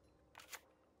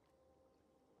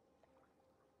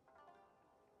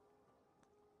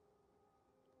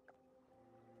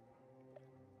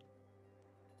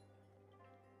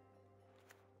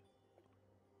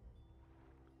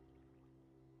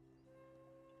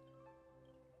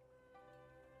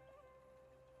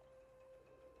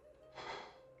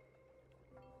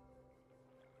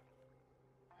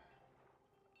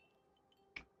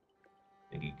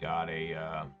 I think he got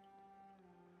a,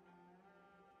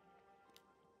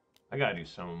 I gotta do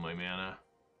some of my mana.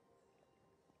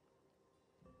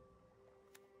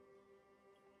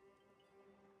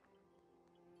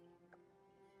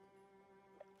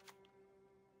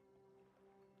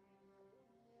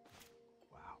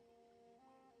 Wow.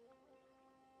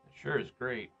 It sure is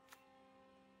great.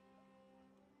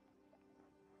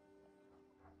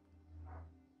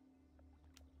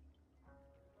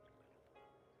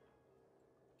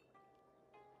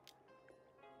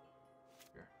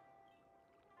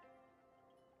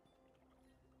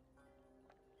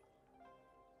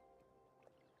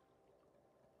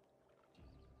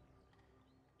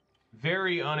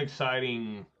 Very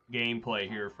unexciting gameplay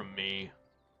here from me.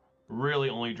 Really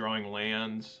only drawing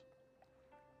lands.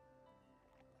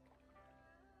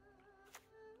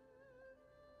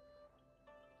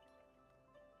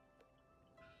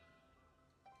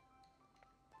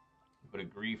 Put a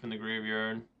grief in the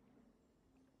graveyard.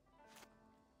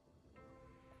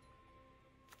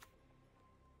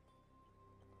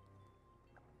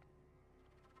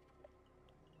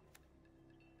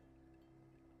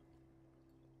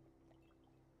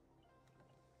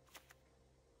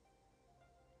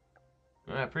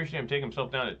 I appreciate him taking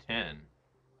himself down to 10.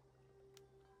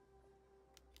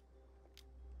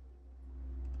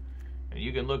 And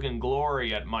you can look in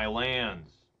glory at my lands.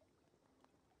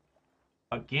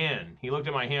 Again, he looked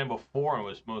at my hand before and it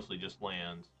was mostly just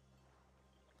lands.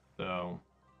 So,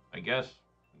 I guess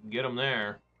get him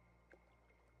there.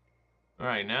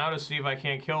 Alright, now to see if I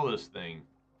can't kill this thing.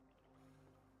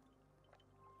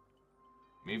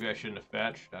 Maybe I shouldn't have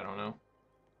fetched, I don't know.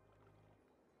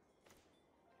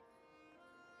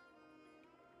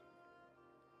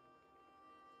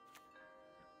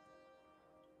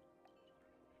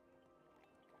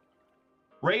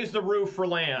 Raise the roof for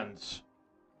lands.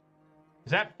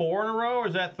 Is that 4 in a row or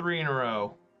is that 3 in a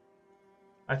row?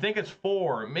 I think it's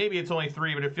 4. Maybe it's only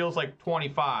 3, but it feels like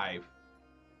 25.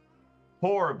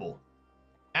 Horrible.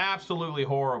 Absolutely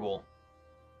horrible.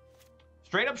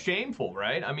 Straight up shameful,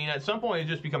 right? I mean, at some point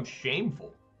it just becomes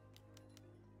shameful.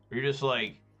 You're just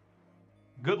like,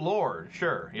 good lord,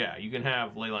 sure, yeah, you can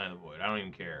have Leyline of the Void. I don't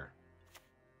even care.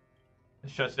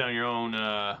 It shuts down your own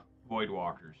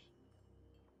Voidwalkers.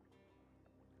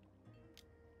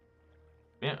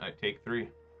 Yeah, I take 3.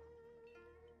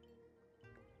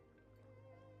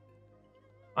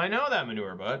 I know that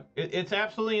manure, bud. It's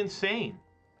absolutely insane.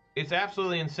 It's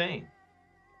absolutely insane.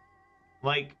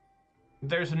 Like,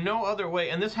 there's no other way.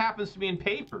 And this happens to be in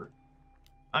paper.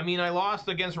 I mean, I lost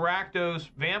against Rakdos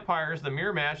Vampires, the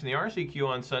mirror match in the RCQ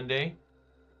on Sunday,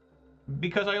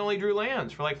 because I only drew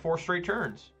lands for like 4 straight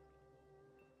turns.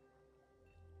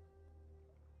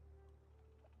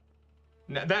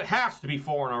 Now, that has to be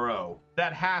 4 in a row.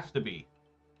 That has to be.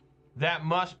 That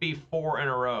must be 4 in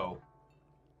a row.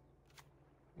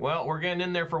 Well, we're getting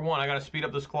in there for 1. I gotta speed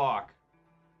up this clock.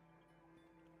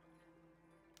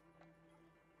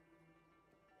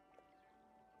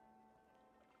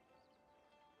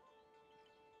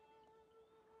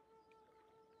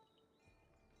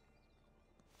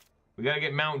 We gotta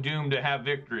get Mount Doom to have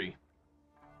victory.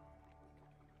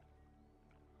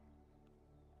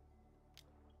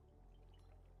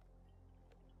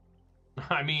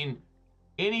 I mean,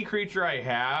 any creature I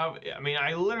have, I mean,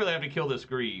 I literally have to kill this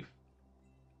Grief.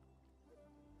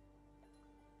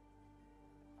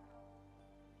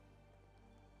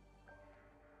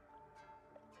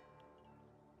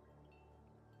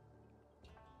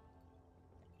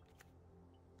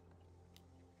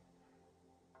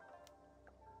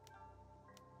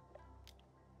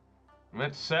 I'm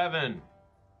at 7.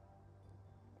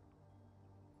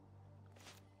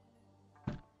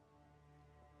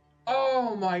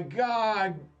 Oh my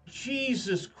God.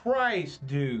 Jesus Christ,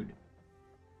 dude.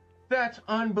 That's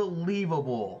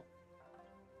unbelievable.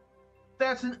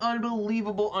 That's an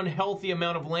unbelievable, unhealthy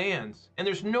amount of lands. And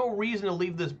there's no reason to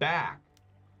leave this back.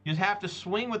 You just have to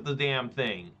swing with the damn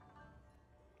thing.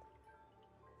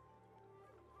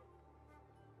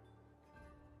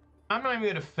 I'm not even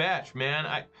going to fetch, man.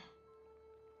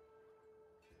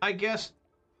 I guess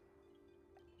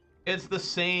it's the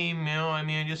same, you know, I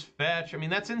mean, just fetch. I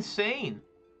mean, that's insane.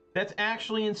 That's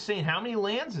actually insane. How many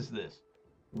lands is this?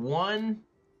 1.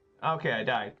 Okay, I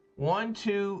died. 1,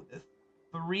 2,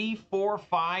 3, 4,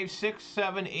 5, 6,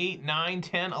 7, 8, 9,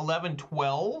 10, 11,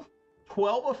 12?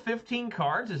 12 of 15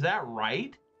 cards? Is that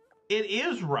right? It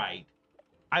is right.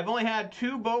 I've only had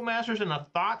 2 Bowmasters and a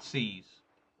Thoughtseize.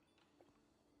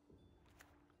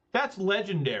 That's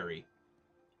legendary.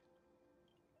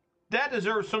 That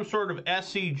deserves some sort of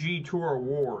SCG Tour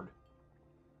award.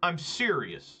 I'm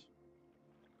serious.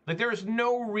 Like, there's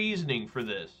no reasoning for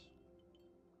this.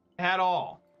 At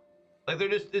all. Like,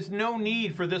 there's no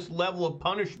need for this level of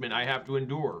punishment I have to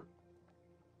endure.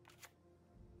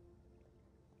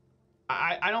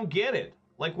 I don't get it.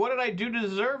 Like, what did I do to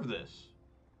deserve this?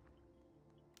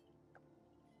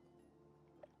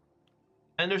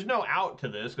 And there's no out to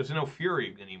this, because there's no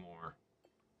Fury anymore.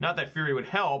 Not that Fury would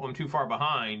help, I'm too far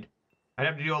behind. I'd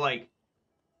have to do like,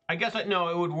 I guess no,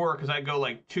 it would work, because I'd go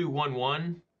like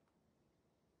 2-1-1.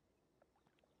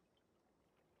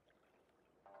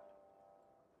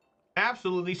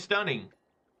 Absolutely stunning.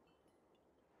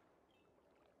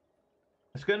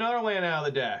 Let's get another land out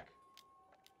of the deck.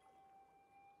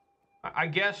 I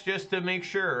guess just to make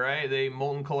sure, right? They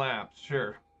Molten Collapse,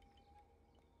 sure.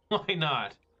 Why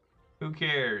not? Who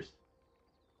cares?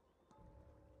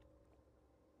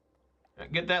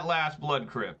 Get that last Blood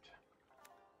Crypt.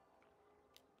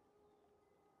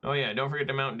 Oh yeah, don't forget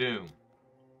to Mount Doom.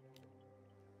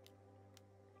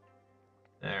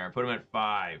 There, put him at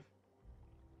 5.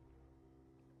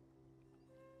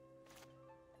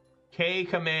 K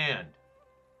command.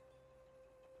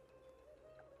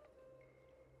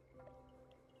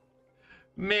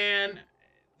 Man,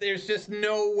 there's just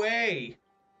no way.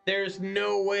 There's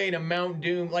no way to Mount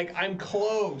Doom. Like, I'm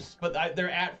close, but they're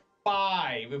at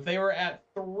 5. If they were at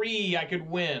 3, I could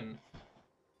win.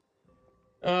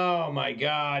 Oh my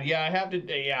God. Yeah, I have to.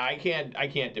 Yeah, I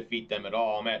can't defeat them at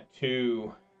all. I'm at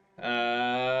 2.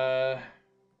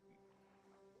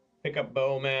 Pick up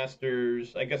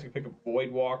Bowmasters. I guess I can pick up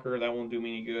Voidwalker. That won't do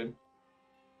me any good.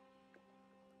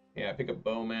 Yeah, pick up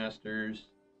Bowmasters.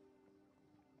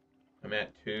 I'm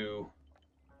at 2.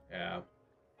 Yeah.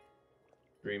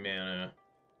 3 mana.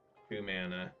 2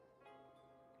 mana.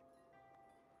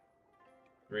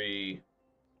 3,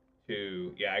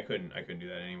 2. Yeah, I couldn't do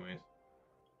that anyways.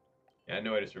 Yeah,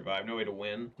 no way to survive. No way to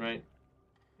win, right?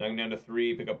 Knock him down to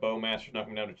 3. Pick up Bowmasters. Knock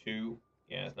him down to 2.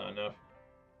 Yeah, it's not enough.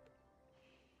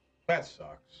 That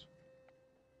sucks.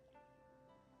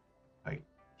 I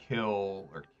kill,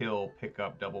 pick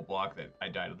up, double block. That I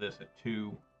died of this at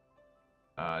 2.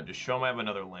 Just show him I have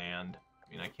another land.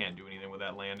 I mean, I can't do anything with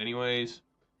that land anyways.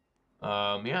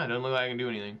 Yeah, it doesn't look like I can do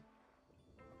anything.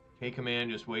 K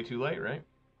command just way too late, right?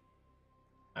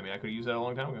 I mean, I could have used that a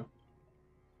long time ago.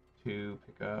 2,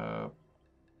 pick up.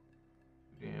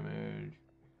 2 damage.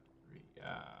 3,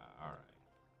 yeah, alright.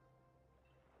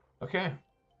 Okay.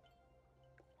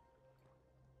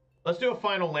 Let's do a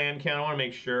final land count. I want to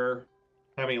make sure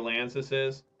how many lands this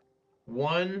is.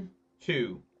 1,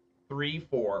 2, 3,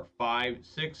 4, 5,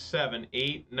 6, 7,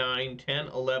 8, 9, 10,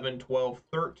 11, 12,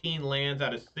 13 lands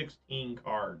out of 16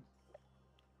 cards.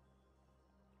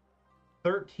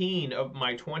 13 of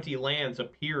my 20 lands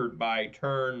appeared by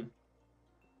turn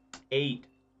 8.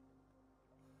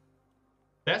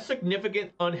 That's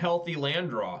significant unhealthy land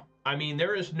draw. I mean,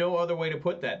 there is no other way to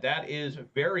put that. That is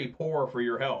very poor for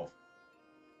your health.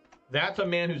 That's a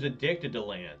man who's addicted to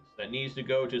lands, that needs to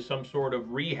go to some sort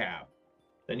of rehab,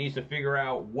 that needs to figure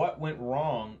out what went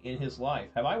wrong in his life.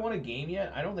 Have I won a game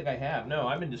yet? I don't think I have. No,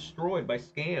 I've been destroyed by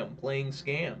Scam, playing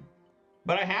Scam.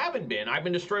 But I haven't been. I've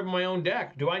been destroyed by my own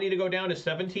deck. Do I need to go down to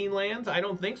 17 lands? I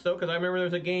don't think so, because I remember there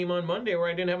was a game on Monday where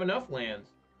I didn't have enough lands.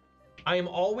 I am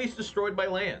always destroyed by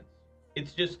lands.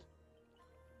 It's just,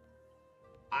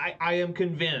 I am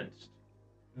convinced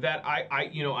that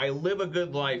I live a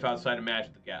good life outside of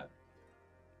Magic the Gathering.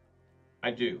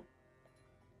 I do.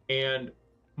 And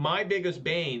my biggest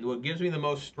bane, what gives me the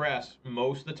most stress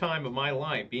most of the time of my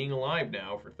life, being alive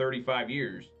now for 35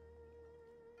 years,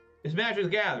 is Magic the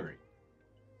Gathering.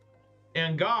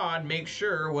 And God makes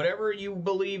sure whatever you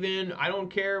believe in, I don't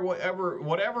care,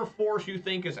 whatever force you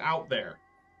think is out there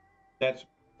that's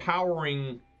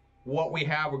powering what we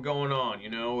have going on, you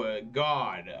know,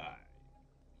 God,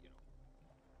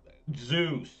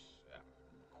 Zeus,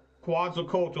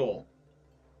 Quetzalcoatl,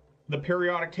 the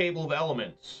periodic table of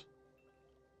elements,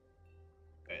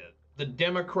 the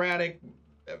democratic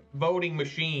voting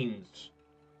machines,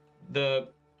 the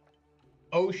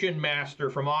ocean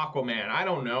master from Aquaman, I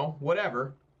don't know,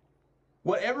 whatever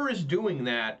is doing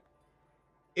that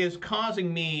is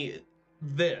causing me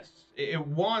this. It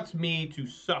wants me to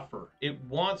suffer. It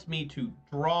wants me to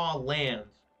draw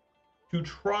lands to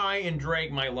try and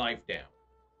drag my life down,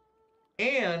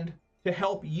 and to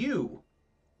help you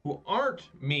who aren't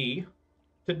me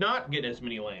to not get as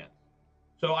many lands.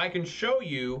 So I can show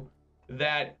you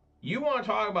that you want to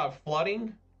talk about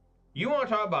flooding, you want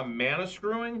to talk about mana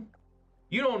screwing,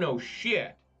 you don't know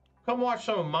shit. Come watch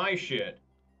some of my shit,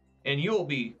 and you'll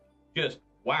be just,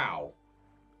 wow,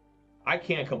 I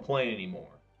can't complain anymore.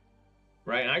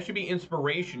 Right? And I should be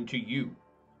inspiration to you.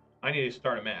 I need to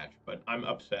start a match, but I'm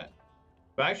upset.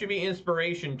 But I should be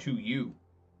inspiration to you.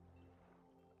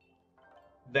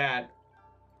 That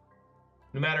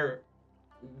no matter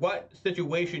what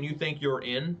situation you think you're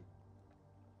in,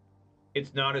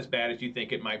 it's not as bad as you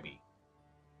think it might be.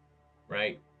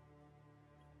 Right?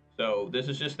 So this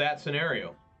is just that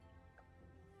scenario.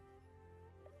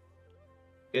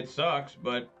 It sucks,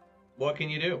 but what can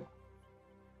you do?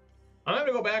 I'm going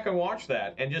to go back and watch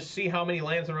that and just see how many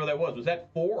lands in a row that was. Was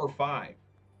that 4 or 5?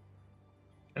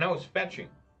 And I was fetching.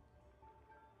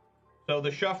 So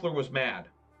the shuffler was mad.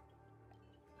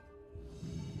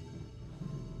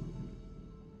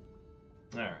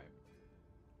 All right.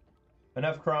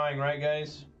 Enough crying, right,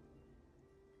 guys?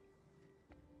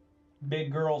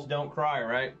 Big girls don't cry,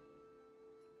 right?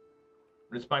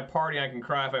 But it's my party, I can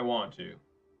cry if I want to.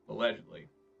 Allegedly.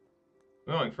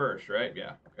 I'm going first, right?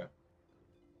 Yeah, okay.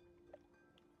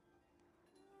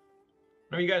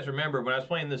 I know you guys remember when I was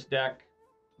playing this deck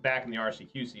back in the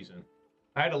RCQ season,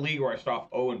 I had a league where I started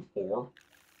off 0-4.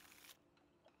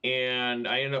 And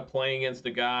I ended up playing against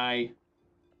a guy,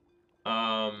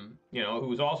 you know, who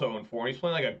was also 0-4. He's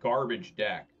playing like a garbage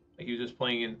deck. Like he was just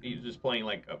playing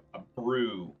like a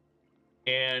brew.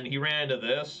 And he ran into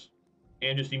this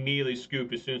and just immediately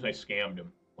scooped as soon as I scammed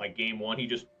him. Like game 1,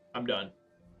 I'm done.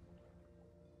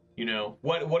 You know,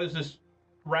 what is this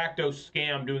Rakdos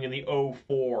scam doing in the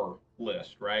 0-4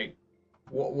 list, right?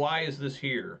 Why is this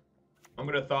here? I'm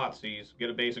going to Thoughtseize, get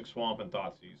a basic swamp and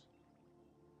Thoughtseize.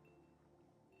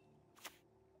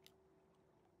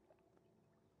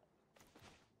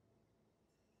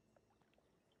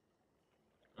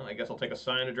 Well, I guess I'll take a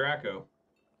Sign of Draco.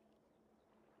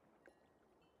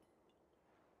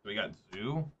 We got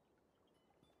Zoo.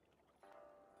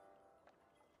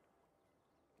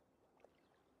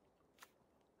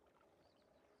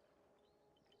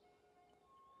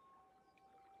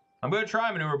 I'm going to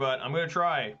try Manure Butt. I'm going to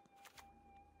try.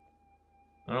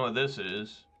 I don't know what this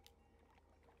is.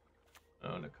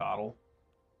 Oh, Nicodle.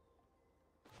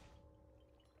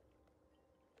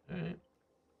 Alright.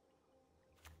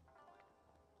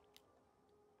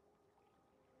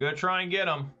 Gonna try and get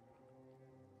him.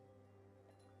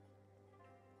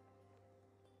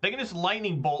 They can just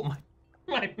lightning bolt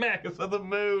my Magus of the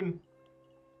Moon.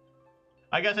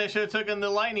 I guess I should have taken the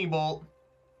lightning bolt.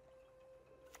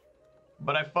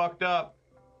 But I fucked up.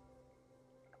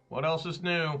 What else is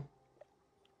new?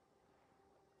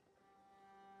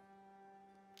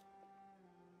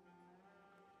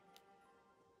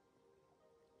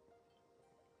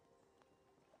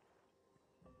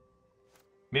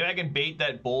 Maybe I can bait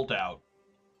that bolt out.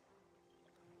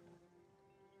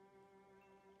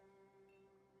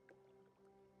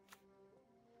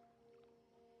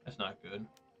 That's not good.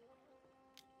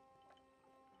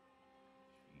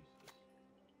 Jesus.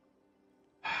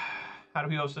 How do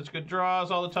people have such good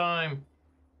draws all the time?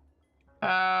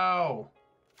 How?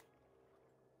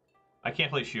 I can't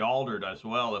play Sheoldred as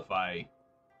well if I...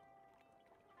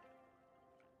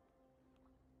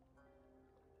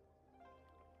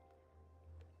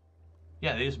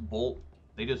 Yeah, they just bolt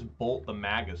the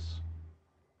Magus.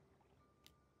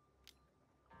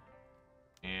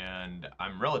 And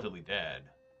I'm relatively dead.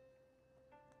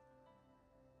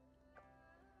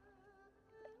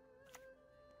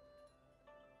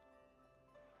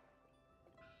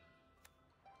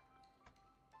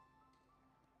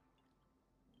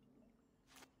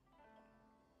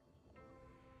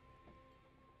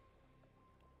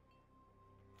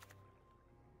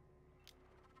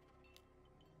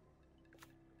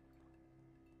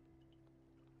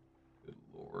 Good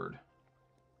lord.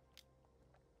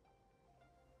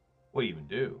 What do you even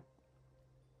do?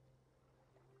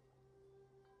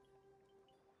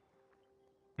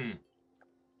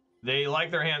 They like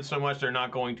their hands so much they're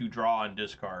not going to draw and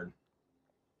discard.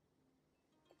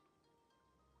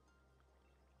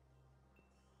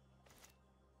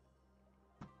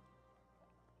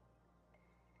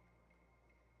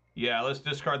 Yeah, let's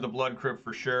discard the Blood Crypt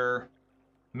for sure.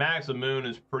 Max the Moon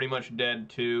is pretty much dead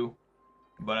too,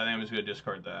 but I think I'm just going to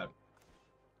discard that.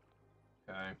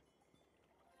 Okay.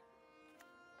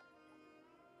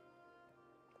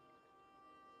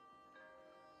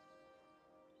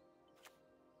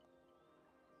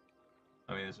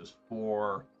 I mean, this is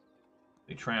 4.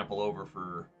 They trample over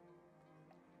for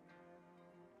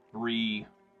 3.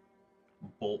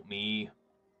 Bolt me.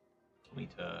 Me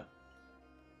to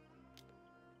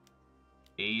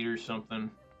 8 or something.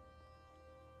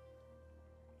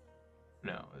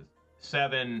 No,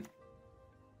 7,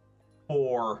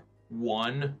 4,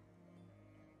 1.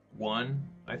 1,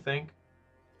 I think.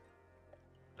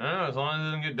 I don't know, as long as it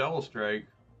doesn't get double strike.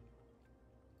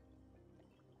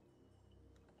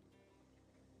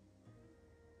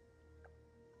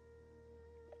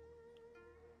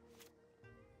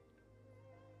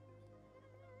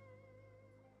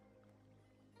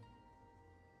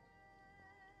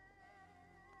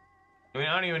 I mean,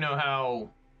 I don't even know how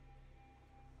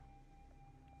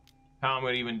I'm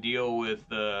gonna even deal with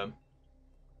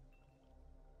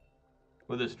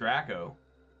this Draco.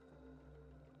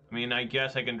 I mean, I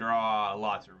guess I can draw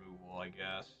lots of removal, I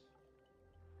guess.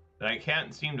 That I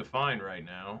can't seem to find right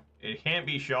now. It can't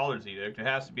be Sheoldred's Edict. It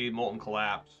has to be Molten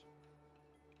Collapse.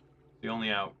 It's the only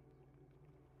out.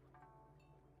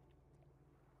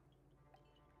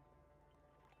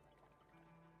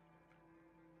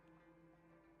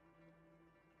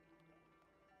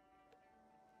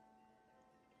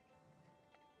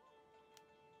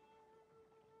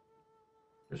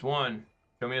 There's one.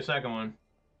 Show me a second one.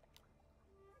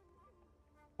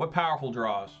 What powerful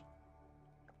draws?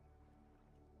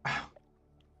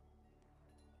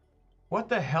 What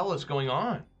the hell is going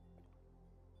on?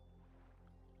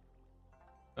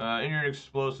 Engineered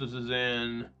Explosives is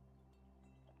in.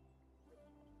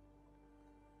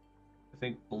 I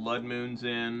think Blood Moon's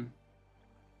in.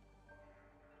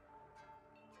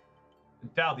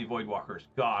 Dauthi Voidwalker is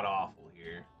god awful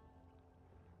here.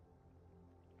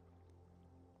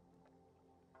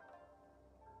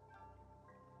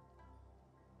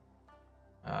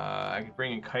 I could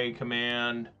bring in Kite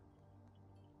Command.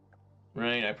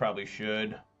 Right, I probably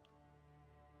should.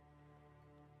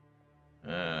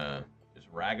 Is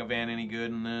Ragavan any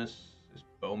good in this? Is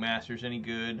Bowmasters any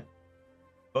good?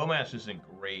 Bowmasters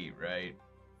isn't great, right?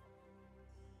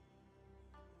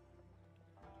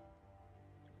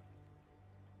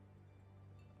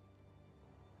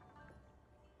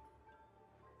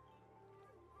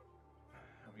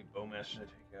 How many Bowmasters did I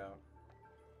take out?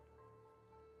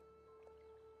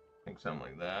 I think something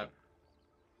like that.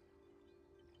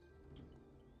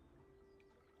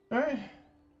 All right.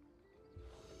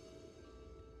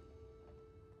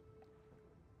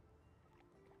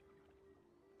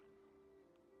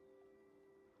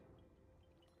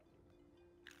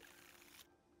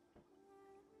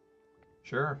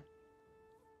 Sure.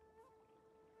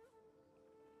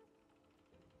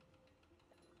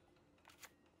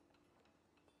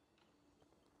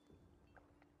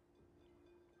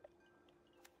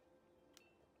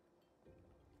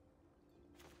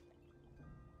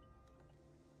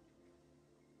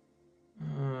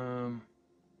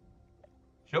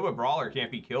 Shoba Brawler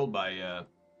can't be killed by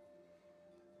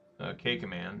K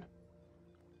command.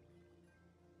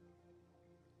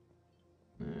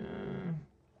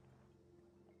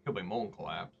 Could be Molten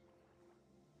Collapse.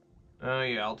 Oh,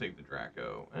 yeah, I'll take the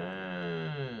Draco.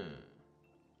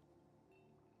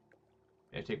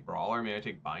 May I take Brawler? May I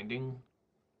take Binding?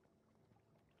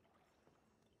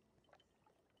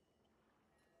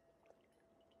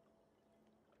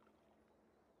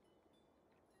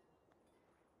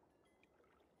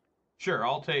 Sure,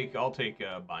 I'll take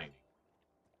Binding.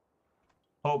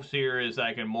 Hopes here is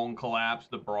I can Molten Collapse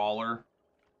the Brawler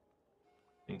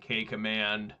and K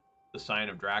command the Sign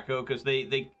of Draco, because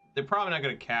they're probably not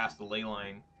going to cast the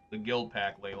Leyline, the Guild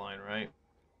Pack Leyline, right?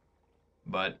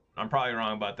 But I'm probably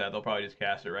wrong about that. They'll probably just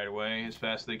cast it right away as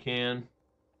fast as they can.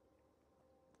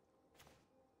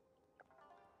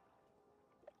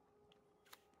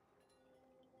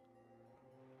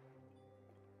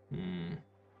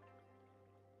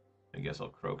 I guess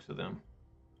I'll Kroxa them.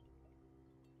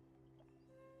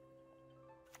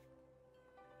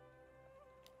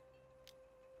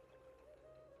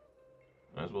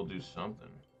 Might as well do something.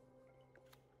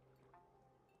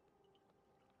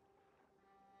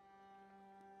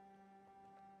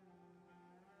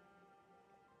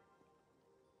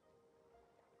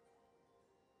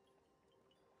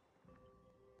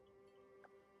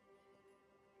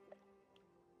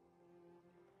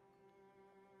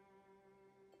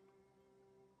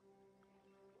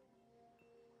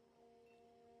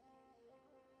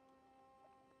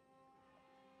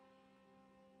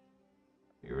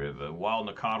 Get rid of a Wild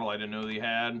Nacatl I didn't know they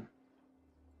had.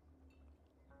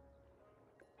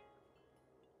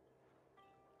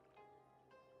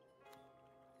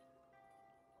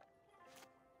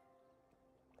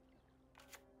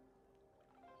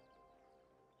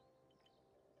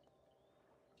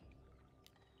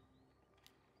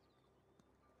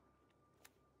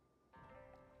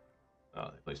 Oh,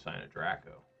 they play Sign of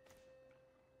Draco.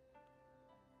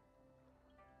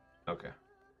 Okay.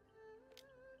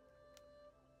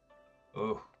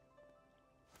 Oh.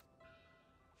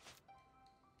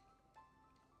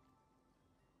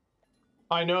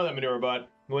 I know that manure, but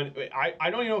when I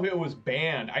don't even know if it was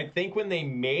banned. I think when they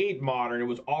made Modern, it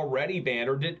was already banned,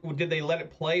 or did they let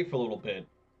it play for a little bit?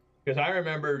 Because I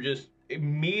remember just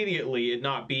immediately it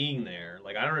not being there.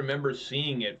 Like, I don't remember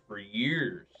seeing it for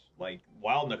years. Like,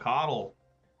 Wild Nacatl,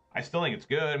 I still think it's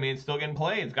good. I mean, it's still getting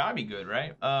played. It's gotta be good,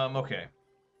 right? Okay.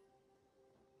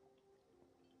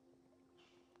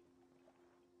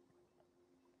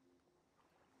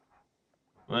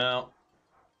 Well,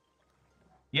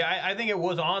 yeah, I think it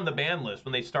was on the ban list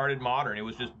when they started Modern. It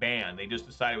was just banned. They just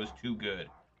decided it was too good.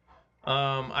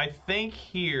 I think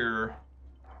here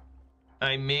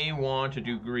I may want to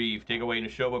do Grief, take away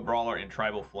Neshoba Brawler and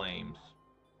Tribal Flames.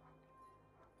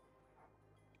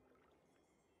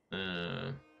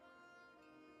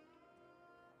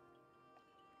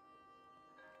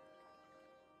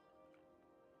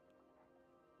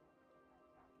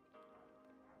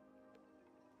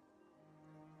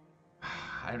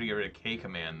 I have to get rid of K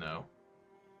command though.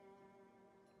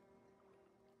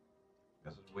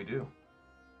 That's what we do.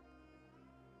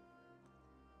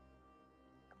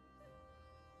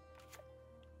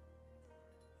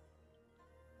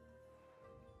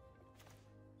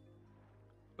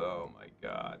 Oh my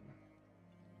god.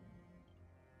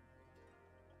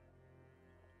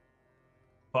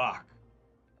 Fuck.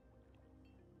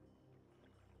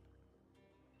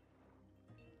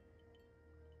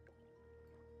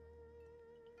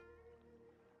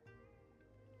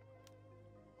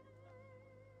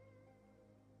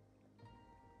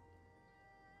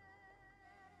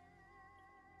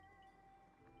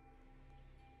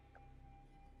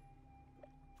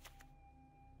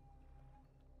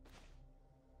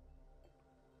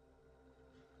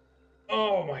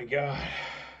 Oh my god.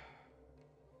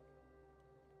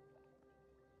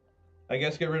 I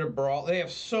guess get rid of Brawl. They have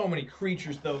so many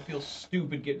creatures though. It feels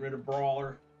stupid getting rid of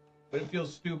Brawler. But it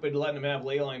feels stupid letting them have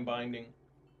Leyline Binding.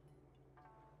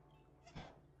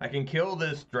 I can kill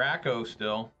this Draco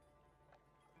still.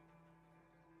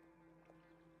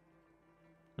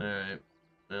 Alright.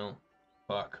 Well,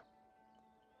 fuck.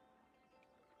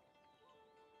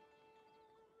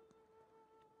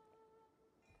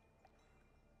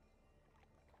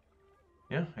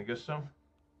 Yeah, I guess so.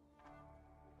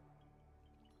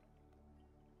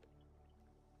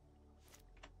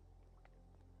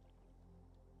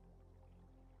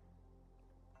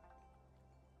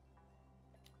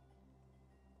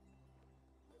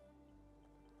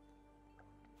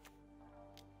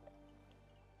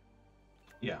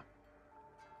 Yeah.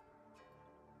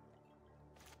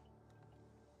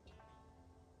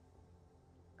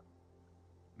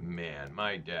 Man,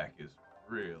 my deck is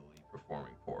really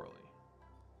performing poorly.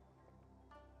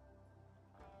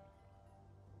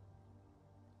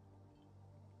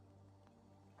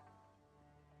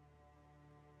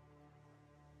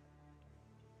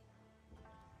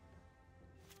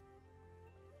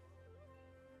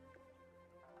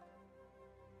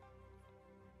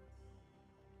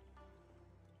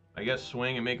 I guess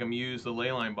swing and make them use the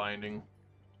Leyline binding.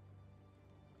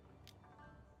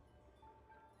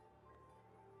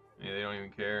 Yeah, they don't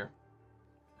even care.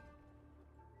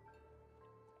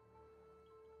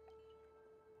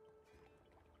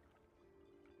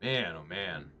 Man, oh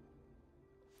man.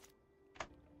 It's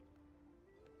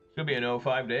gonna be an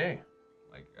 0-5 day.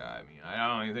 Like, I mean, I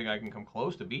don't even think I can come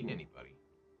close to beating anybody.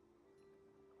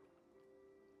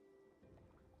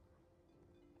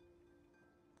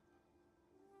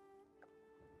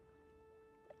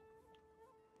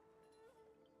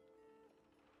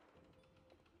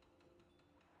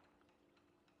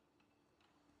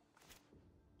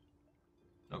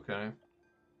 Okay.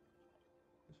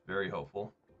 It's very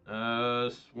helpful.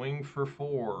 Swing for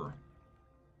 4.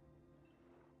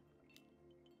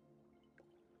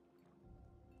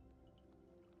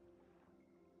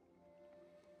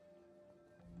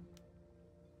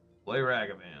 Play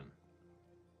Ragavan.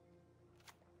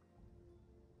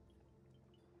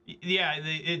 Yeah,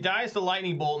 it dies to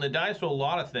Lightning Bolt, and it dies to a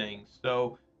lot of things.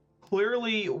 So,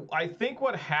 clearly, I think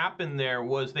what happened there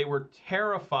was they were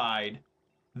terrified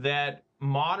that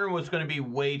Modern was going to be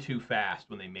way too fast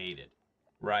when they made it,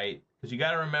 right? Because you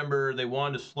got to remember, they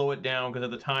wanted to slow it down, because at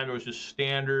the time, it was just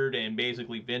Standard and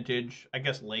basically Vintage. I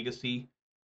guess Legacy. I'm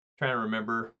trying to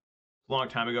remember. It's a long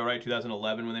time ago, right?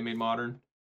 2011 when they made Modern.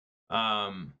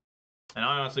 And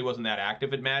I honestly wasn't that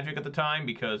active at Magic at the time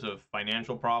because of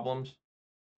financial problems,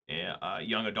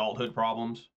 young adulthood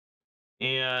problems.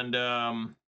 And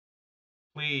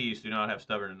please do not have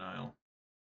Stubborn Denial.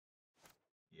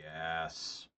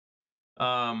 Yes.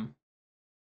 But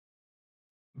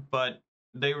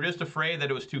they were just afraid that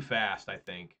it was too fast, I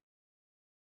think.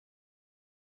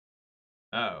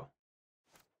 Oh.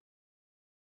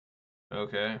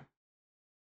 Okay.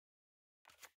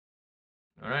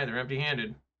 All right, they're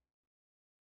empty-handed.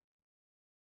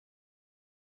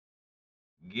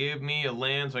 Give me a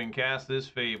land so I can cast this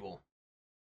Fable.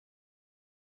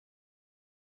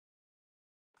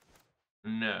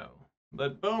 No.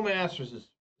 But Bowmasters is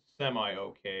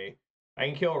semi-okay. I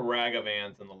can kill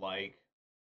Ragavans and the like.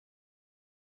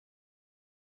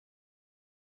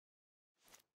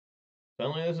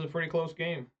 Suddenly this is a pretty close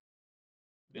game.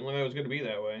 Didn't look like it was going to be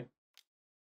that way.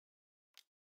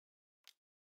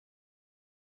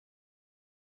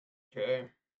 Okay.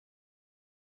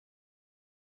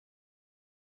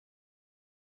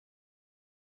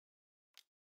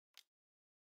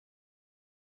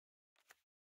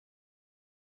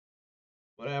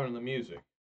 What happened to the music?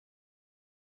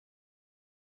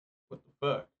 What the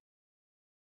fuck?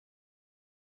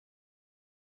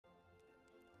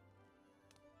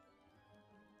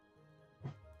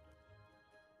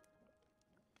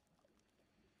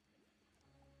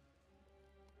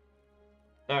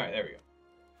 Alright, there we go.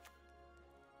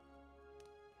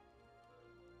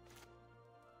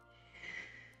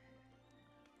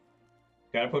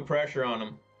 Gotta put pressure on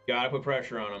them. Gotta put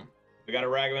pressure on them. They got a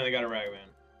Ragavan, they got a Ragavan.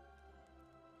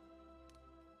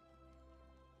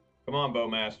 Come on,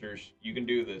 Bowmasters. You can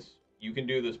do this. You can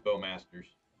do this, Bowmasters.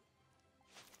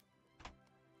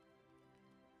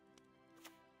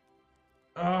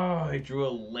 Oh, they drew a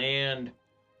land.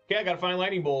 Okay, I gotta find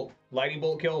Lightning Bolt. Lightning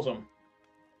Bolt kills them.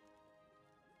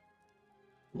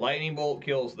 Lightning Bolt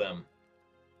kills them.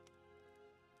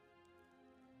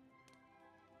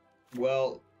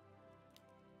 Well...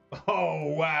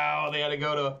 Oh, wow. They had to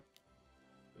go to...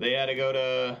 They had to go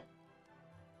to...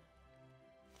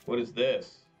 What is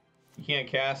this? You can't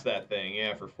cast that thing.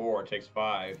 Yeah, for 4. It takes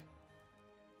 5.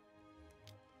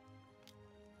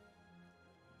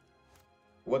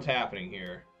 What's happening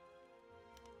here?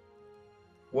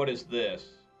 What is this?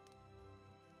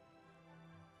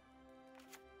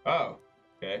 Oh,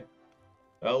 okay.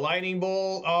 A lightning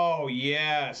bolt. Oh,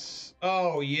 yes.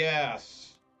 Oh, yes.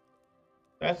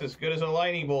 That's as good as a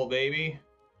lightning bolt, baby.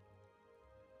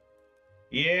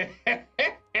 Yeah.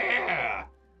 All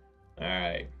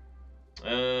right.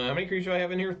 How many creatures do I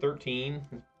have in here? 13.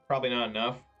 Probably not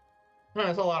enough. No,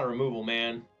 that's a lot of removal,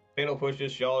 man. Fatal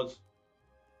pushes, Sheoldred,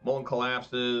 Molten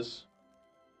Collapses,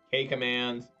 K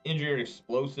commands, engineered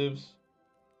explosives.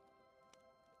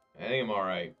 I think I'm all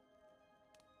right.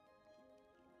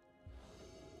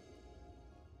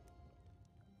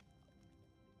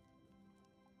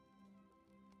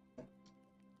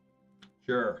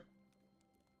 Sure.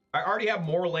 I already have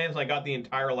more lands than I got the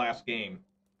entire last game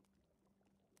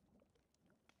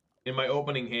in my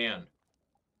opening hand.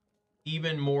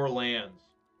 Even more lands.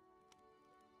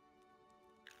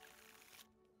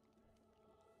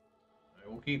 I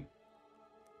will keep.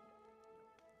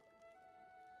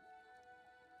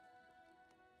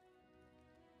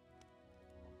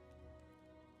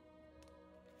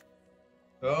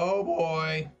 Oh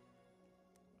boy.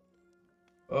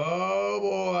 Oh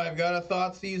boy, I've got to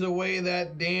Thoughtseize away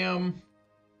that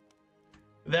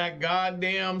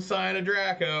goddamn Sign of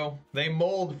Draco. They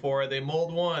mold for it. They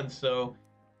mold once, so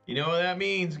you know what that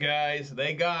means, guys.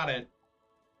 They got it.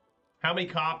 How many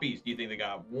copies do you think they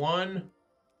got? 1,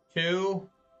 2,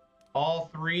 all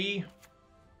 3?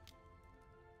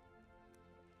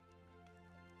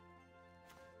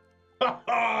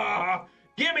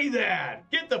 Give me that!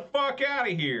 Get the fuck out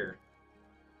of here!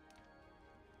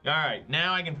 Alright,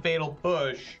 now I can Fatal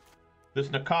Push this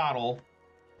Nakatl.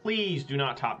 Please do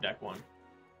not top deck one.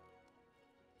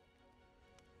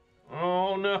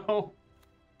 Oh no!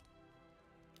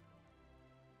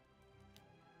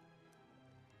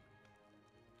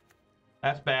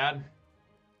 That's bad.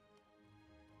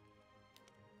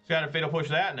 Just gotta Fatal Push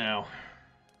that now.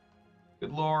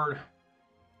 Good lord.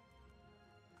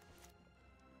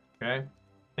 Okay.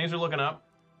 Things are looking up.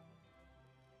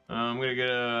 I'm gonna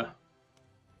get a...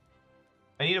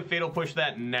 I need to Fatal Push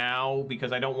that now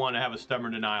because I don't want to have a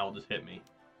Stubborn Denial just hit me.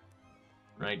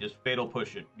 Right, just Fatal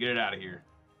Push it. Get it out of here.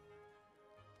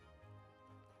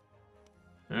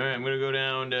 Alright, I'm gonna go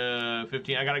down to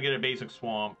 15. I gotta get a basic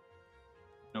Swamp.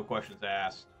 No questions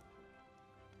asked.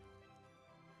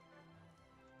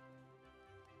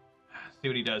 See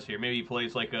what he does here. Maybe he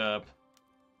plays like a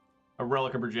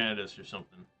Relic of Progenitus or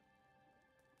something.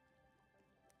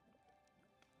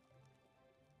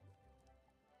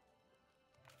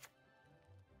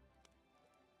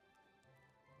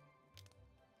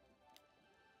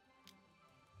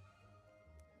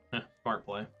 Smart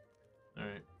play.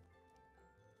 Alright.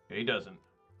 Okay, he doesn't.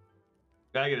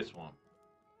 Gotta get a Swamp.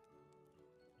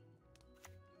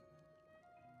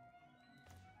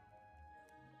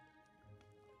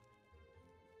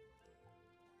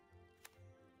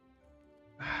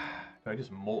 Do I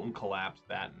just Molten Collapse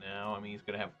that now? I mean, he's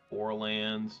going to have 4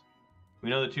 lands.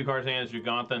 We know the 2 cards hand is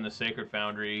Gigantha and the Sacred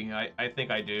Foundry. I think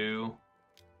I do.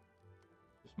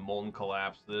 Just Molten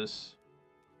Collapse this.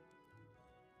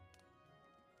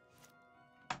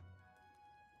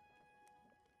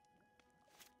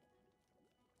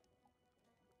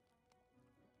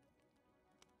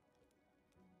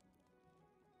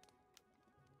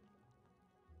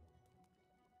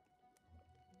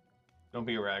 Don't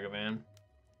be a Ragavan.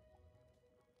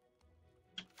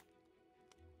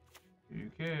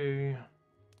 Okay.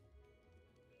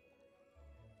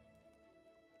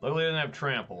 Luckily, it doesn't have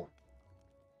Trample.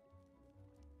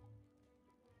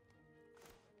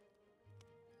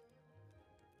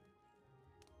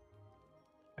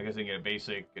 I guess I can get a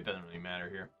basic. It doesn't really matter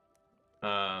here.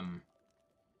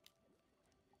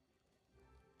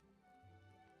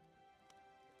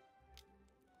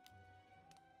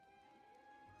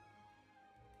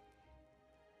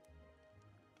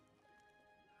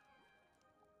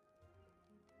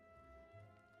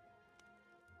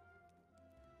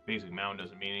 Basic Mound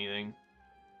doesn't mean anything.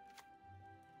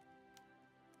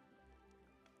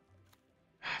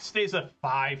 Stays at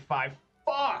 5/5.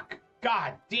 Fuck!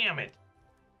 God damn it!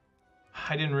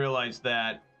 I didn't realize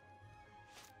that.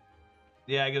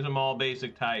 Yeah, it gives them all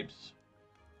basic types.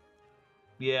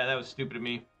 Yeah, that was stupid of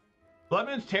me. Blood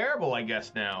Moon's terrible, I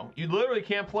guess, now. You literally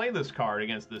can't play this card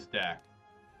against this deck.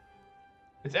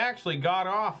 It's actually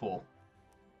god-awful.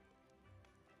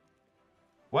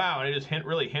 Wow, and it just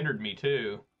really hindered me,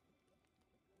 too.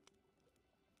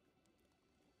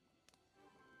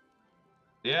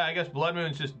 Yeah, I guess Blood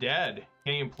Moon's just dead.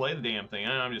 Can't even play the damn thing.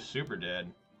 I'm just super dead.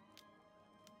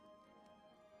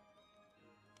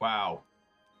 Wow.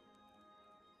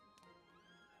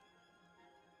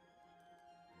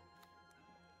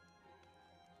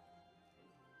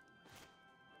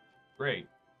 Great.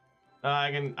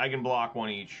 I can block one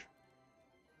each.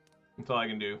 That's all I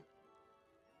can do.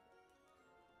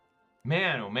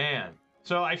 Man, oh man.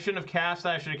 So I shouldn't have cast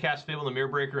that. I should have cast Fable the Mirror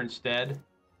Breaker instead.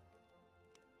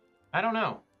 I don't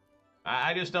know.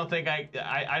 I just don't think I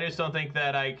just don't think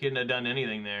that I couldn't have done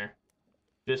anything there.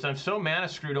 Just I'm so mana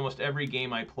screwed almost every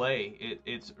game I play.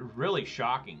 It's really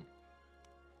shocking.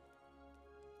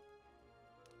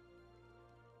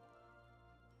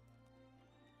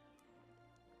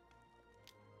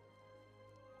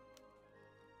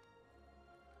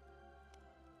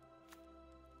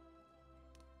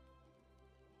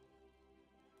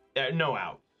 No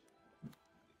out.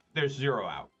 There's 0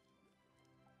 out.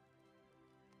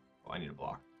 Oh, I need a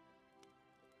block.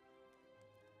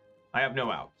 I have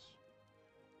no outs.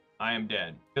 I am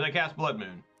dead. Because I cast Blood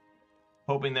Moon.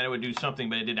 Hoping that it would do something,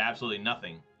 but it did absolutely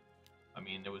nothing. I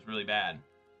mean, it was really bad.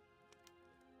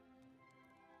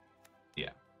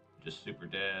 Yeah. Just super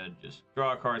dead. Just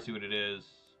draw a card, see what it is.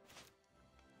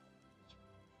 It's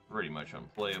pretty much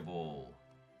unplayable.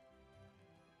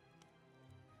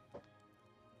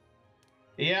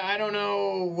 Yeah, I don't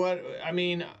know what... I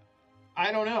mean,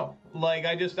 I don't know. Like,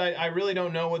 I really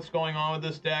don't know what's going on with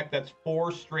this deck. That's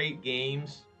 4 straight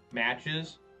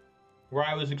matches, where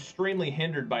I was extremely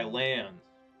hindered by lands.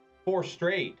 4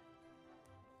 straight.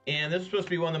 And this is supposed to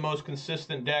be one of the most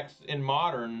consistent decks in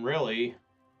Modern, really.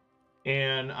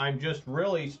 And I'm just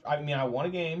really... I mean, I won a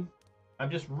game.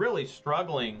 I'm just really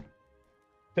struggling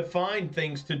to find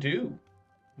things to do.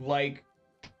 Like,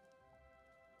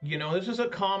 you know, this is a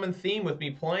common theme with me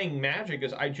playing Magic,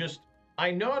 is I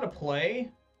know how to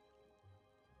play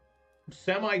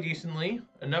semi-decently,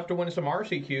 enough to win some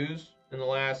RCQs in the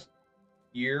last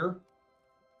year.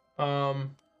 But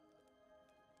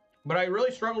I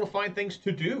really struggle to find things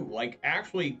to do, like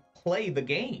actually play the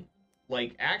game,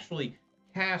 like actually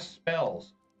cast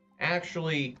spells,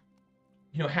 actually,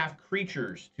 you know, have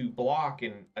creatures to block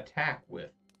and attack with.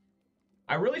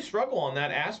 I really struggle on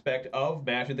that aspect of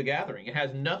Magic the Gathering. It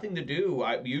has nothing to do,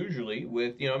 usually,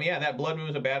 with, you know, I mean, yeah, that Blood Moon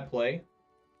was a bad play.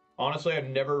 Honestly, I've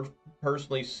never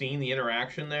personally seen the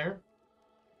interaction there.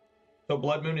 So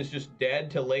Blood Moon is just dead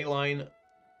to Leyline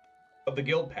of the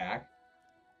Guild Pack.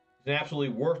 It's an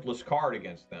absolutely worthless card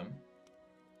against them.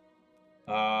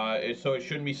 So it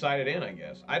shouldn't be sided in, I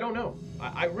guess. I don't know.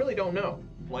 I really don't know.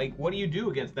 Like, what do you do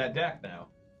against that deck now?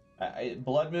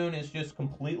 Blood Moon is just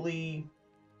completely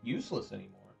useless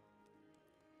anymore.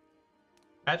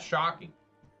 That's shocking.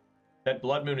 That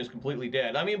Blood Moon is completely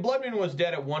dead. I mean, Blood Moon was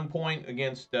dead at one point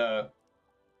against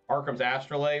Arkham's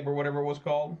Astrolabe or whatever it was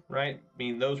called, right? I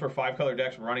mean, those were 5-color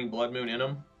decks running Blood Moon in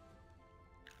them.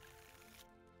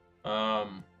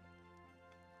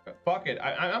 Fuck it.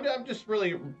 I'm just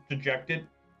really dejected.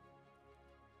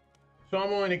 So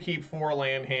I'm willing to keep 4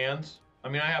 land hands. I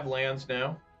mean, I have lands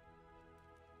now.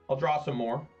 I'll draw some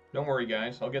more. Don't worry,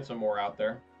 guys. I'll get some more out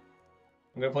there.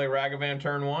 I'm going to play Ragavan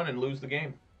turn 1 and lose the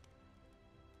game.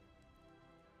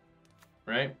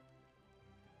 Right?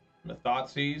 The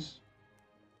Thoughtseize.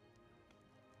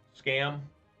 Scam.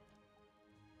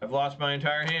 I've lost my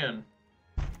entire hand.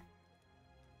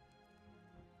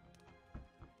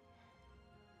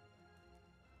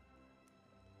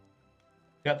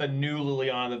 Got the new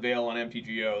Liliana the Veil on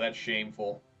MTGO. That's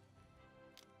shameful.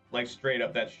 Like, straight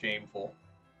up, that's shameful.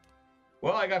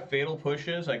 Well, I got Fatal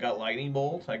Pushes. I got Lightning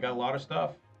Bolts. I got a lot of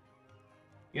stuff.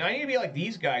 You know, I need to be like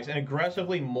these guys and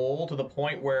aggressively mold to the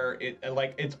point where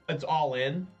it's all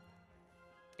in.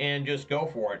 And just go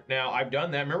for it. Now, I've done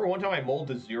that. Remember one time I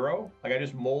molded to 0? Like, I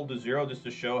just molded to 0 just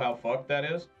to show how fucked that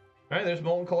is? Alright, there's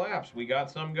Molten Collapse. We got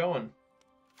some going.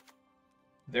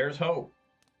 There's hope.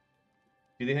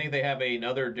 Do they think they have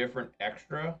another different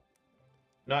extra?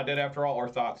 Not Dead After All or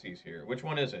Thoughtseize here. Which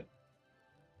one is it?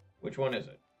 Which one is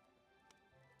it?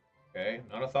 Okay,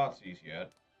 not a Thoughtseize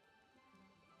yet.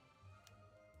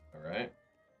 Alright.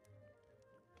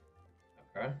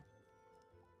 Okay.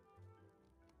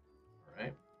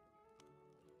 Alright.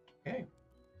 Okay.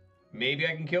 Maybe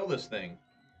I can kill this thing.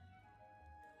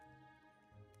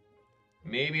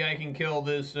 Maybe I can kill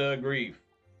this Grief.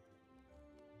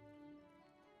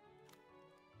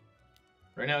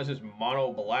 Right now it's just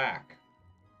mono black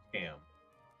scam.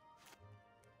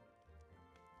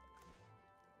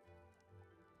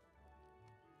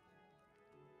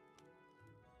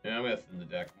 Yeah, I'm gonna thin the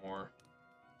deck more.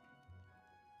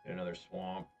 Get another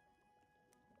swamp.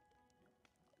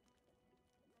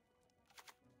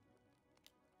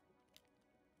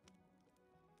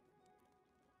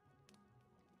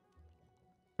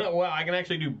 Well, I can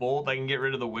actually do both. I can get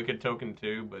rid of the Wicked token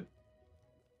too, but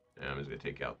yeah, I'm just gonna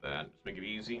take out that. Just make it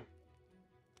easy.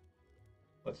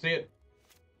 Let's see it.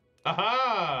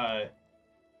 Aha!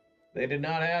 They did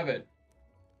not have it.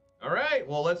 Alright,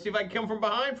 well, let's see if I can come from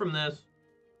behind from this.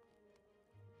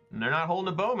 And they're not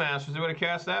holding the Bowmasters. They would have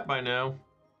cast that by now.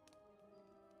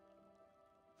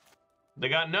 They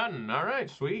got nothing. Alright,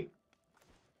 sweet.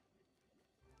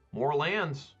 More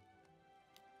lands.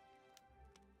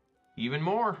 Even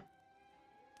more. To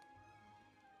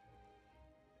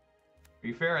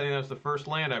be fair, I think that's the first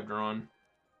land I've drawn.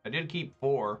 I did keep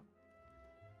 4.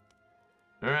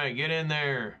 Alright, get in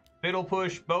there. Fatal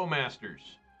Push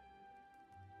Bowmasters.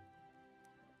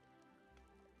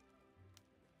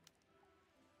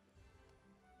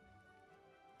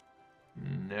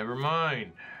 Never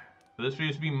mind. So this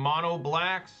used to be mono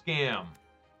black scam.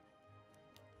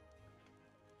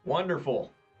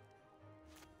 Wonderful.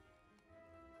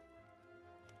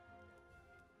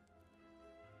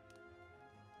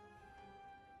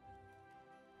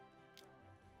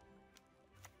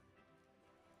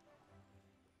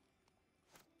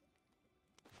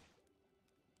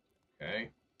 Okay.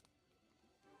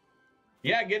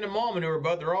 Yeah, getting them all manure,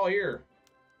 but they're all here.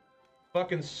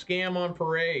 Fucking scam on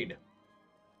parade.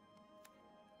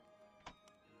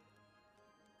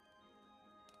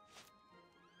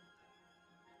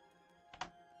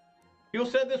 People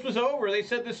said this was over. They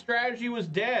said this strategy was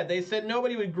dead. They said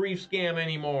nobody would grief scam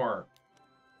anymore.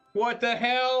 What the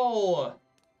hell?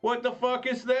 What the fuck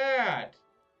is that?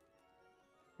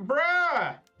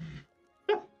 Bruh!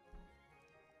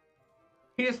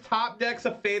 He just top decks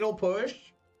a Fatal Push?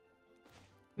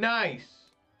 Nice.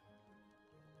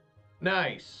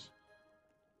 Nice.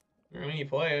 Let me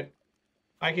play it.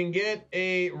 I can get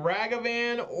a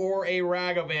Ragavan or a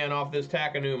Ragavan off this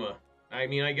Takenuma. I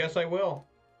mean, I guess I will.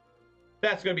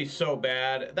 That's going to be so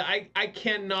bad. I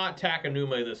cannot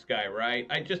Takenuma this guy, right?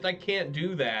 I can't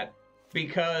do that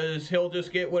because he'll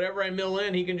just get whatever I mill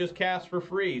in, he can just cast for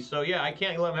free. So yeah, I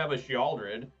can't let him have a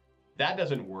Sheoldred. That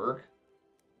doesn't work.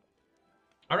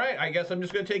 All right, I guess I'm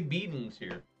just going to take beatings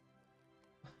here.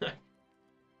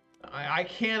 I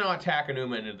cannot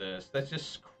Takenuma into this. That's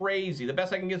just crazy. The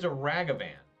best I can get is a Ragavan.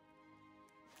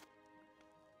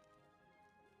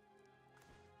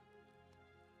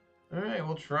 All right,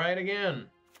 we'll try it again.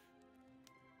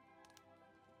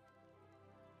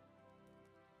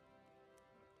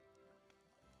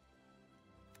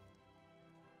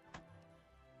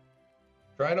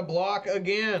 Try to block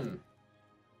again.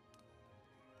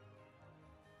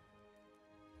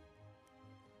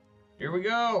 Here we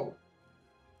go.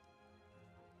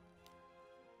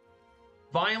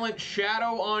 Violent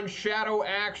shadow on shadow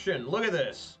action. Look at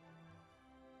this.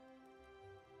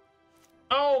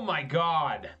 Oh my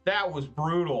god. That was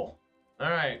brutal.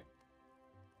 Alright.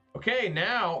 Okay,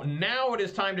 now it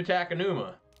is time to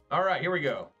Takenuma. Alright, here we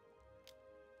go.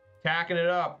 Tacking it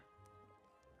up.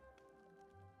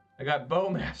 I got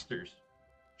Bowmasters.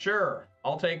 Sure,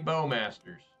 I'll take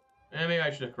Bowmasters. Maybe I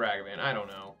should have Ragavan. I don't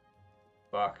know.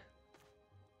 Fuck.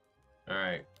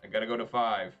 Alright, I gotta go to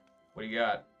 5. What do you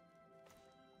got?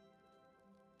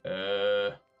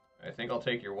 I think I'll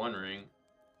take your One Ring.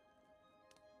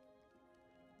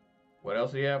 What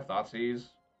else do you have? Thoughtseize?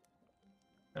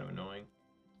 Kind of annoying.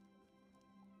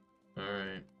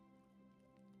 Alright.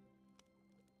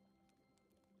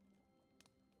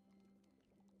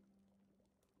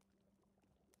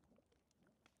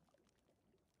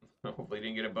 Hopefully you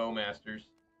didn't get a Bowmasters.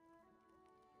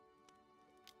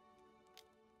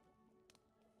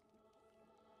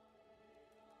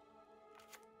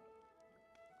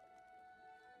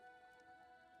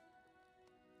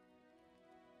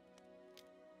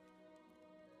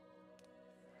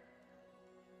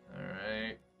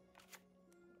 Alright.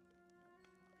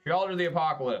 Sheoldred the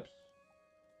Apocalypse.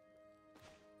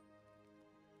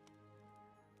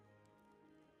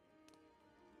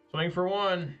 Swing for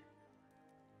 1.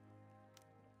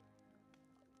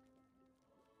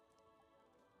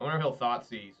 I wonder if he'll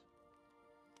Thoughtseize.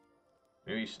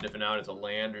 Maybe he's sniffing out as a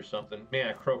land or something.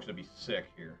 Man, Kroxa would be sick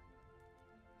here.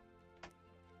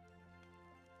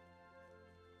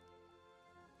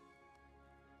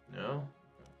 No?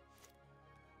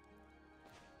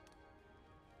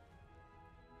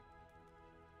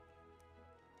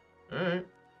 Alright.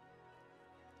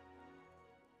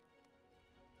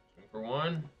 Swing for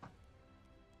 1.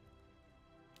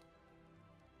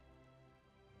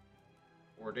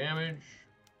 4 damage.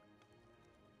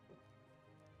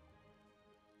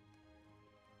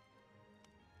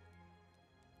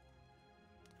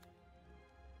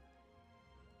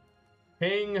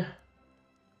 Ping.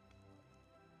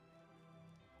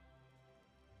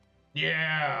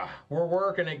 Yeah, we're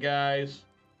working it, guys.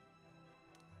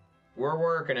 We're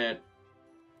working it.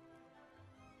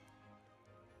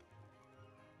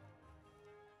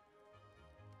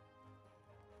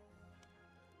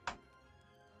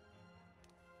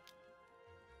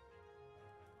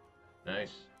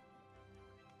 Nice.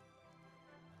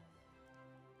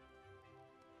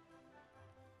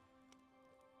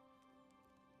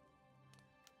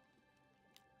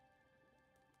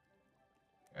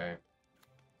 Okay.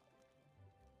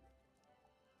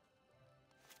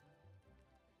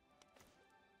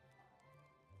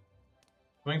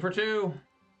 Swing for 2.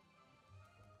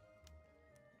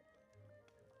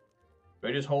 Do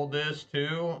I just hold this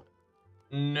too?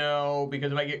 No,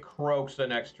 because if I get Kroxa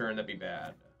next turn, that'd be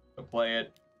bad. So play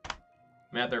it.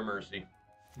 I'm at their mercy.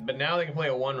 But now they can play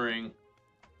a One Ring.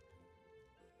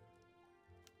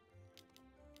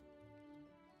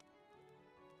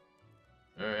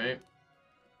 Alright.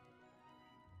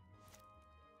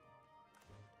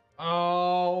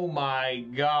 Oh my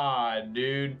god,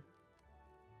 dude.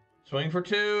 Swing for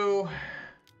 2.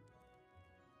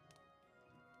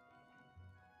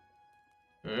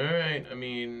 Alright, I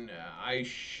mean, I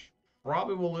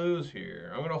probably will lose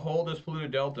here. I'm going to hold this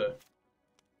Polluted Delta.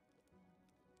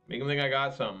 Make them think I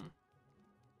got something.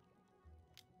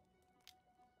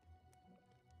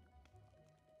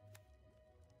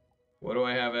 What do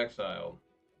I have exiled?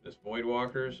 This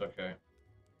Voidwalkers? Okay.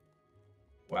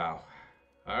 Wow.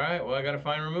 Alright, well I gotta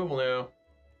find removal now.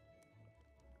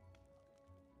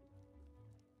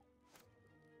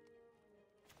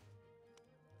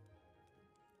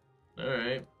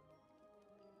 Alright.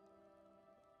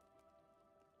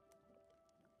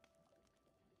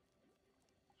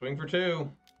 Swing for 2.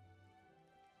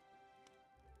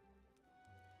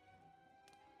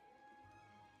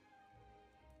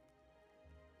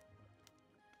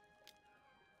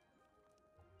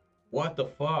 What the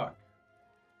fuck?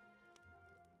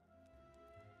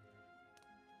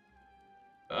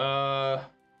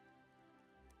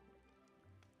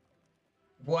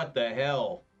 What the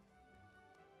hell?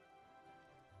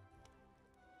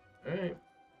 Alright.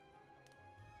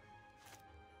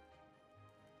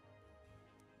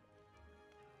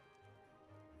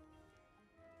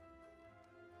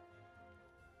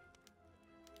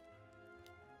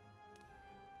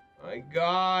 My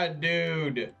God,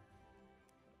 dude.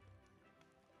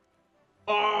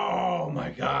 Oh my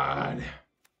God.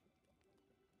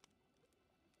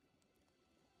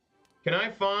 Can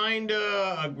I find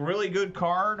a really good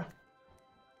card?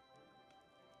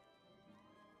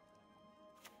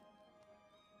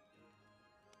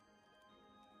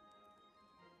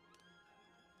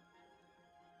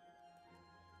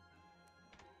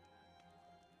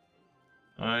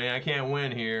 I can't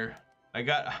win here. I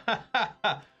got...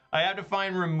 I have to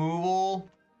find removal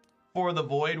for the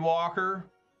Voidwalker,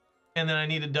 and then I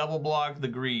need to double block the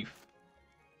Grief.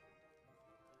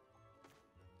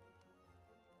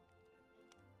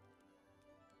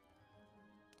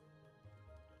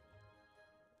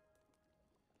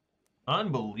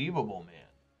 Unbelievable, man.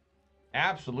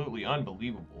 Absolutely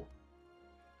unbelievable.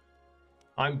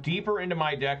 I'm deeper into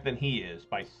my deck than he is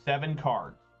by 7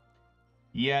 cards.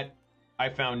 Yet, I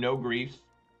found no Griefs.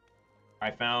 I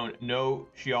found no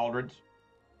Sheoldreds.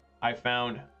 I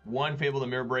found 1 Fable the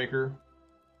Mirror Breaker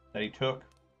that he took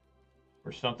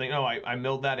or something. No, I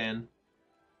milled that in.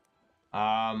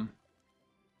 Horrible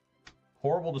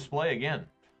display again.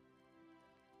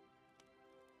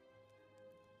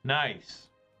 Nice.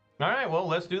 All right, well,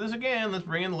 let's do this again. Let's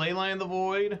bring in Leyline the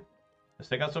Void. Let's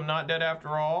take out some Not Dead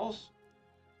After Alls.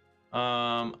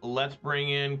 Let's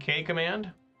bring in K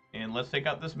Command. And let's take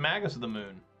out this Magus of the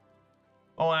Moon.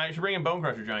 Oh, and I should bring in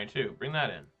Bonecrusher Giant, too. Bring that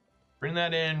in. Bring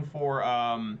that in for,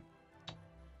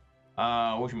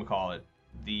 whatchamacallit?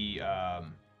 The,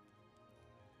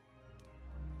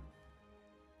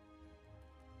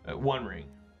 One Ring.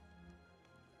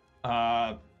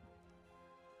 I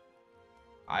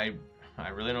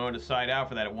really don't want to decide out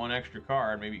for that 1 extra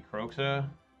card. Maybe Kroxa.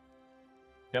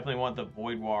 Definitely want the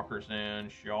Voidwalkers in.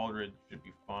 Sheoldred should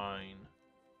be fine.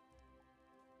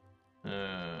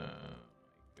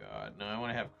 God. No, I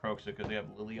want to have Kroxa because they have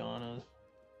Lilianas.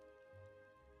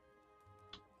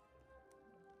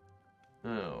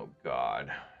 Oh,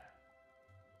 God.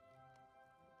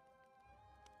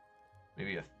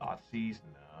 Maybe a Thoughtseize?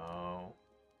 No.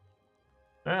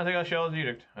 I think I'll Sheoldred's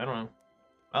Edict. I don't know.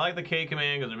 I like the K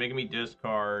command because they're making me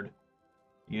discard.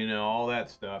 You know, all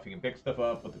that stuff. You can pick stuff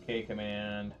up with the K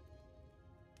command.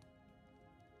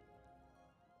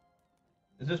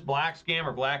 Is this Black Scam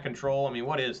or Black Control? I mean,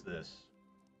 what is this?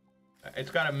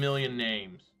 It's got a million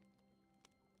names.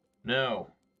 No.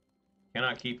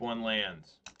 Cannot keep 1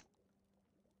 lands.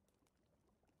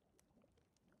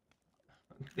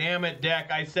 Damn it,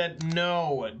 deck. I said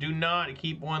no. Do not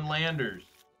keep 1 landers.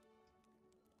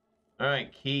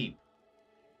 Alright, keep.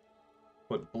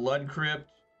 Put Blood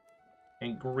Crypt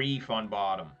and Grief on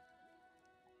bottom.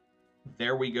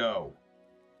 There we go.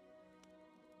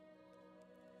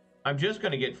 I'm just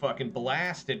gonna get fucking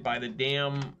blasted by the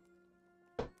damn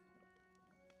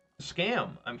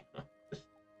scam. I mean,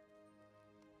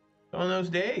 on those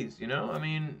days, you know? I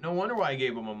mean, no wonder why I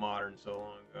gave him a modern so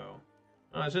long ago.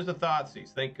 Oh, it's just a Thoughtseize.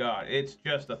 Thank God. It's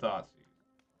just a Thoughtseize.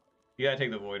 You gotta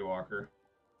take the Voidwalker.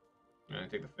 I'm gonna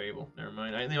take the Fable. Never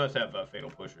mind. I think they must have a Fatal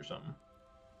Push or something.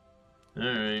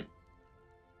 Alright.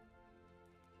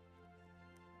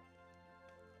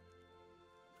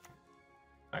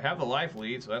 I have the life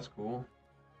lead, so that's cool.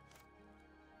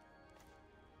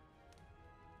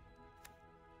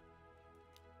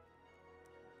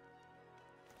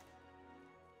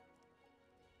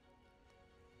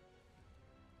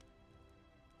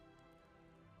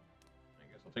 I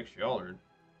guess I'll take Sheoldred.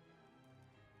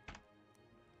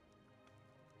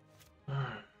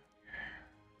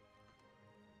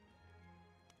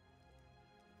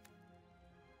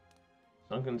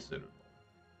 It's unconsiderable.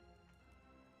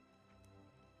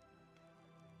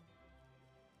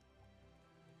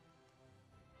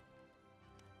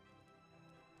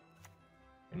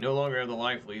 I no longer have the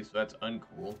life lead, so that's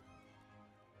uncool.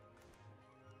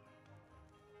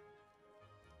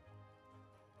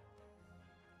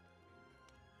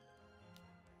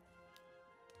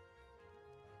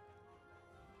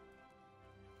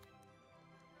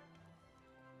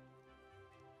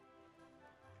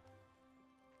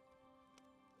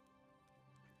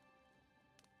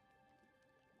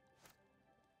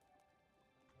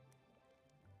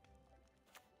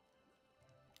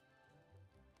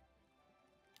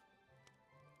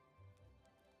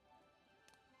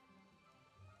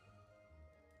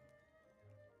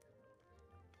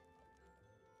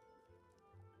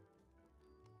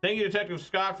 Thank you, Detective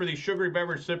Scott, for the sugary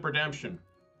beverage sip redemption.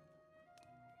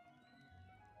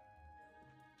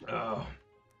 Oh.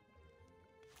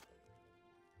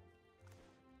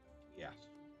 Yes.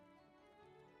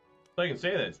 So I can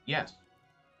say this. Yes.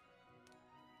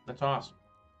 That's awesome.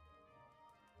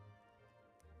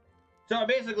 So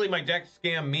basically my deck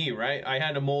scammed me, right? I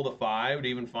had to mold a 5 to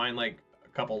even find like a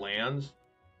couple lands.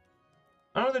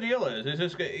 I don't know what the deal is. It's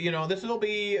just, you know, this will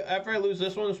be, after I lose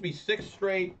this one, this will be 6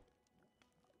 straight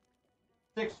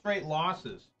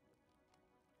losses.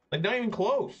 Like, not even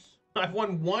close. I've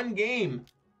won 1 game.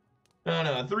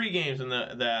 No, 3 games in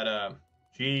that,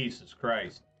 Jesus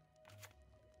Christ.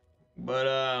 But,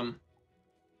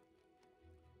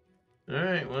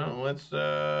 alright, well, let's,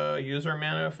 use our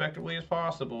mana effectively as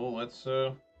possible. Let's,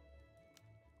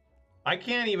 I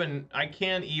can't even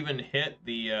hit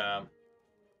the,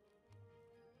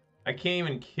 I can't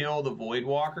even kill the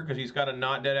Voidwalker because he's got a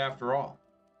not dead after all.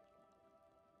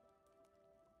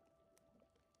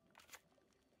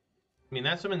 I mean,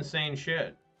 that's some insane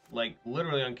shit. Like,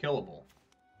 literally unkillable.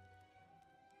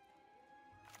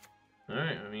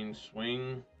 Alright, I mean,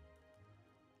 swing.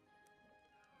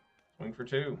 Swing for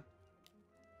 2.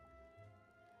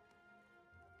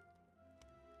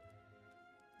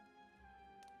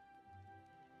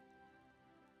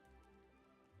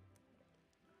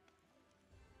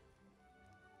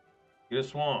 Get a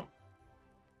swamp.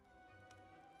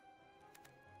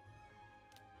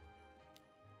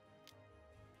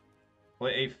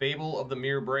 Play a Fable of the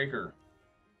Mirror Breaker.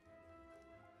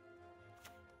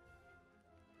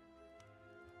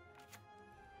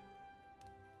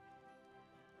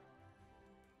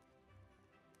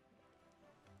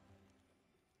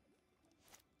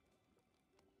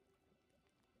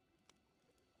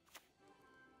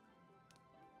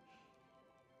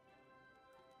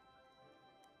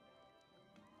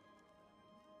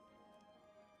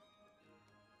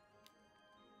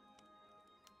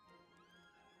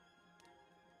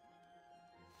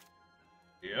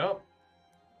 Yep.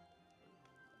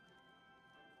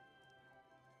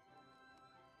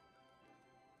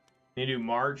 You do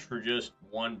March for just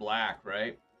 1 black,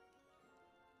 right?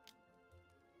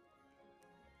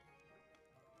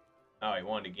 Oh, he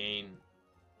wanted to gain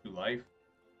 2 life.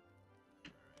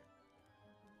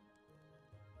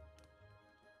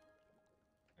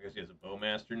 I guess he has a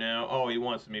Bowmaster now. Oh, he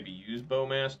wants to maybe use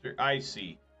Bowmaster. I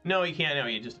see. No, he can't now.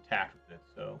 He just attacked with it,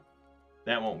 so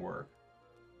that won't work.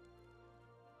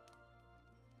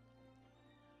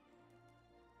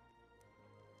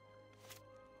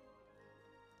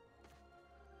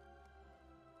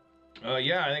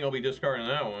 Yeah, I think I'll be discarding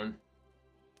that one.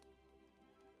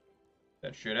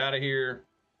 That shit out of here.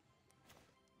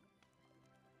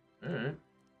 Alright.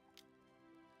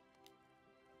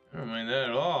 I don't mind that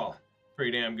at all.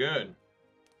 Pretty damn good.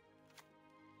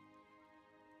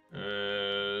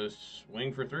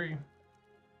 Swing for 3.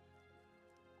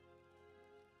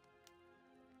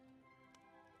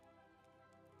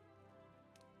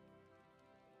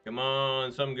 Come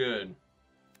on, some good.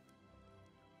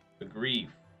 The grief.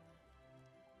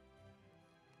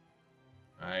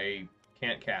 I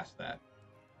can't cast that.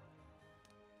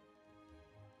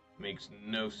 Makes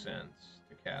no sense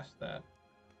to cast that.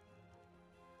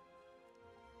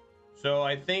 So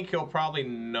I think he'll probably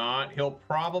not. He'll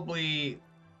probably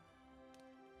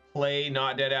play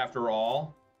Not Dead After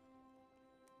All.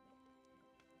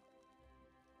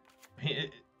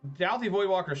 Dauthi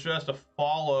Voidwalker still has to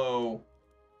follow.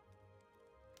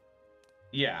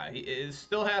 Yeah, it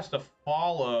still has to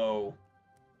follow.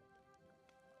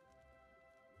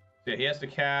 Yeah, he has to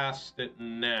cast it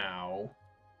now.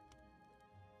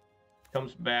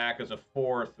 Comes back as a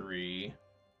 4/3.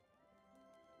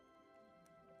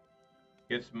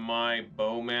 Gets my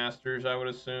Bowmasters, I would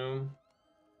assume.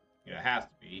 Yeah, it has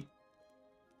to be.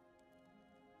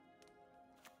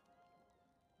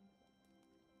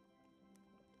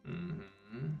 Mm-hmm.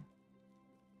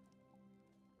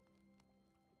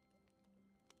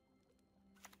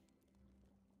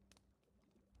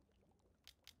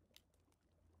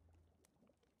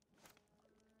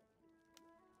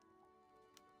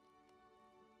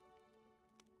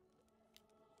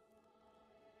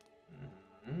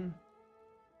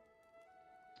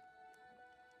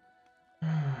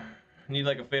 Need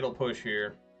like a fatal push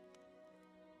here.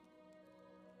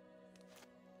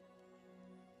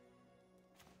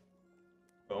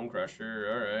 Bonecrusher,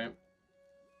 alright.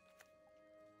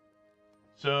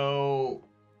 So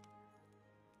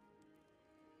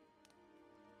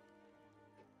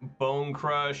Bone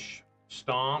Crush,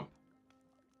 Stomp.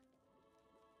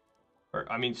 Or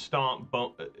I mean Stomp,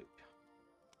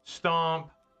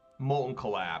 Molten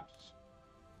Collapse.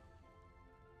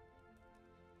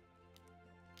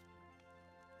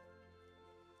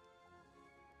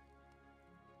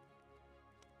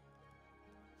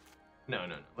 No.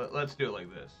 Let's do it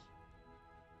like this.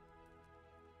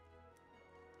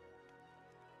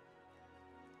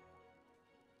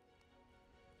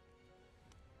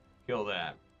 Kill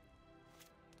that.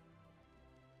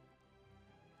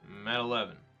 I'm at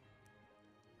 11.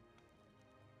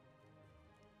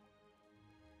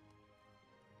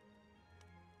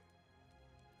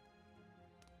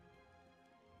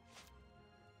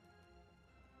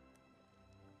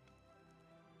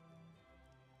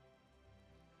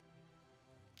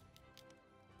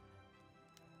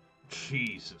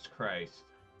 Jesus Christ.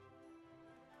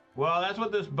 Well, that's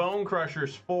what this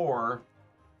Bonecrusher's for.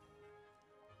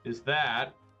 Is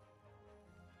that.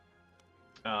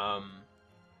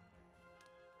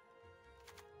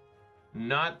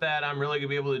 Not that I'm really going to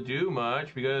be able to do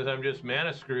much, because I'm just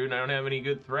mana screwed and I don't have any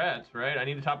good threats, right? I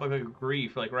need to top up like a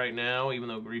Grief, like right now, even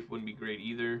though Grief wouldn't be great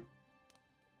either.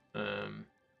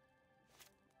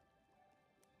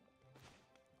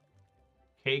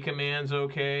 K-Command's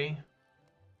okay.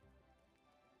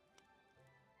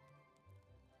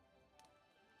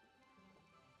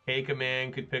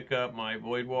 K-Command could pick up my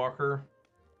Voidwalker.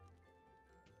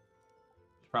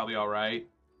 It's probably alright.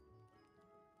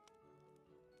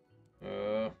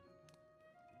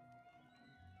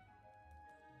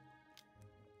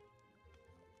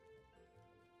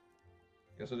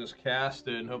 Guess I'll just cast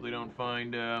it and hope they don't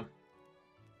find, hope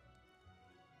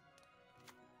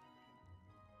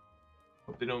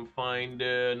they don't find,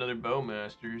 another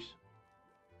Bowmasters.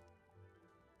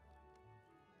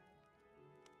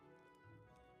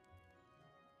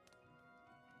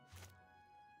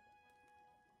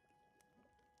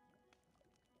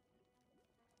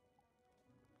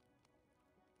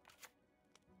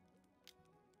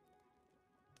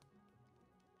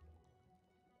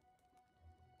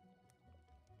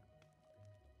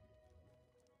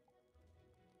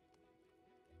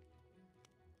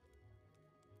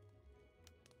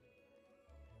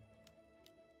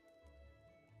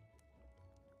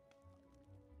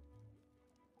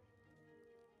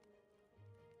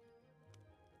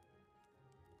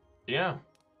 Yeah.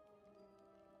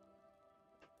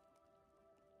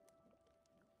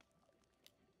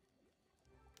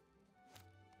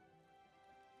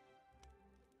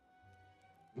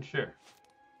 Sure.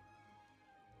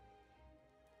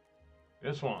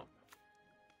 This one.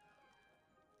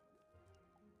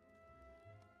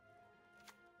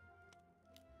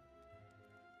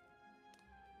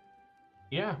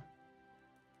 Yeah.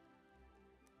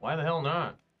 Why the hell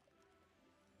not?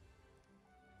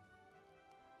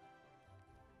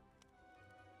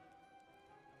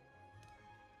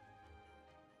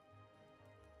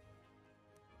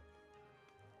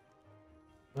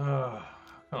 Ugh,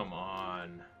 come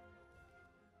on.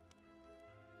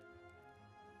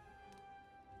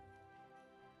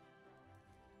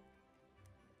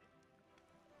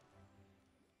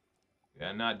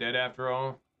 Yeah, not dead after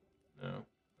all? No.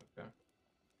 Okay.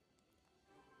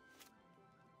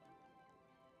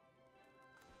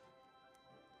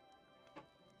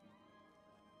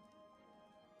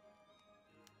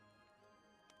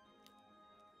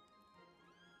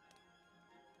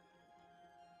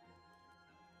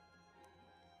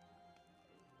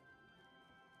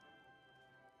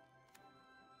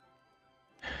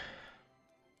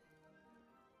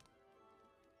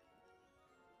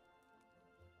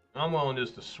 I'm willing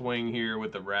just to swing here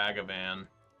with the Ragavan.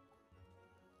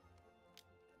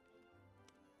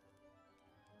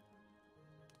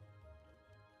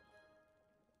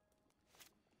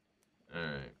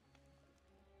 Alright.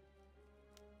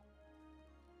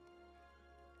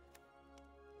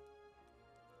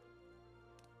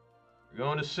 We're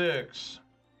going to 6.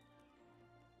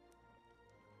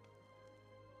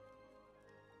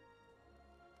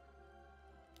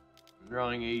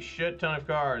 Drawing a shit ton of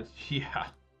cards. Yeah.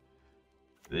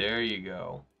 There you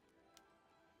go.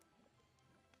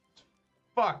 It's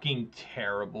fucking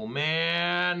terrible,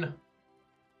 man.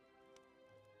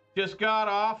 Just god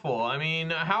awful. I mean,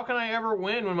 how can I ever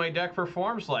win when my deck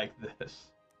performs like this?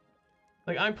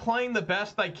 Like, I'm playing the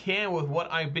best I can with what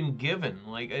I've been given.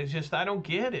 Like, it's just, I don't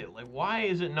get it. Like, why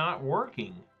is it not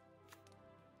working?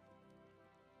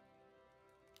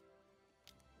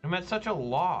 I'm at such a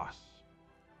loss.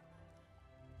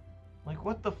 Like,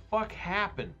 what the fuck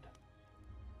happened?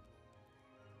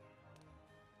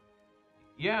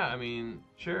 Yeah, I mean,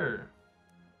 sure.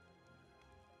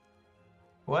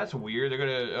 Well, that's weird. They're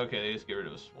gonna... Okay, they just get rid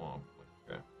of a swamp.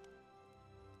 Okay.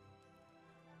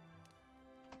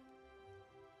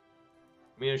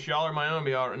 I mean, a Sheoldred my own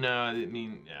be alright. No, I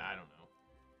mean, yeah, I don't know.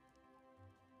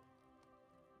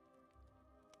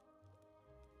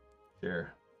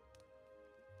 Sure.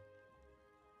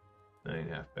 That ain't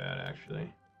half bad,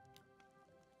 actually.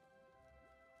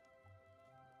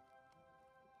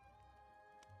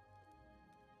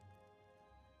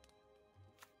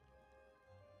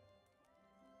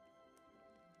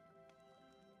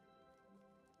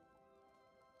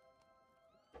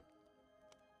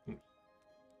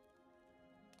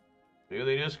 See what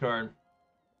they discard.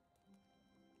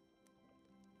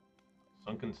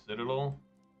 Sunken Citadel.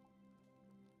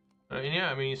 I mean,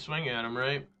 yeah, I mean, you swing at them,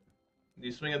 right?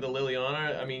 You swing at the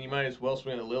Liliana. I mean, you might as well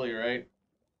swing at the Lily, right?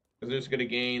 Because they're just going to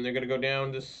gain. They're going to go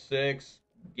down to 6,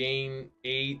 gain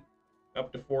 8,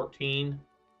 up to 14.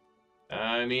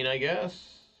 I mean, I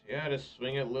guess. Yeah, just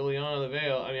swing at Liliana the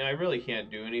Veil. I mean, I really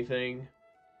can't do anything.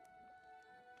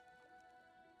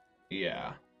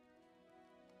 Yeah.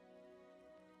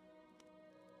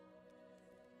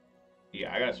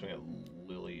 Yeah, I gotta swing at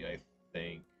Lily, I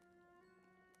think.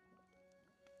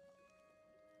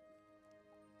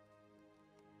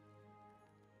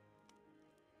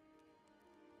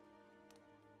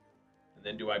 And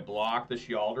then do I block the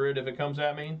Sheoldred if it comes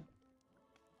at me?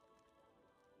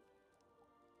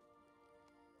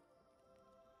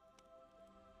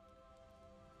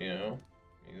 You know?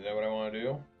 Is that what I want to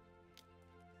do?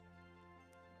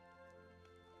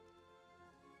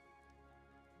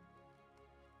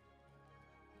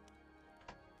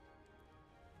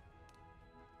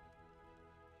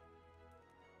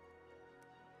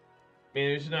 I mean,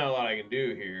 there's not a lot I can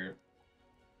do here.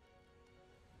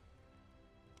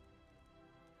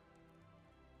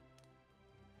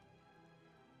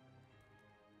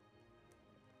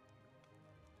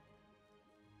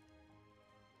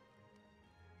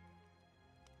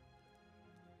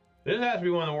 This has to be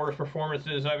one of the worst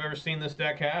performances I've ever seen this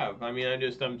deck have. I mean,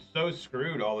 I'm so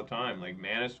screwed all the time. Like,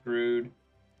 mana screwed.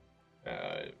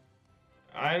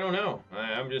 I don't know.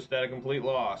 I'm just at a complete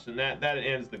loss. And that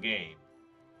ends the game.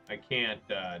 I can't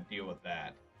deal with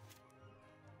that.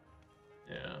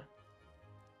 Yeah.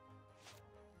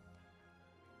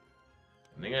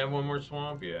 I think I have one more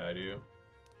swamp. Yeah, I do.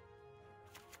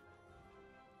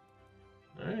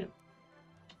 Alright.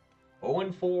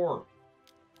 0-4.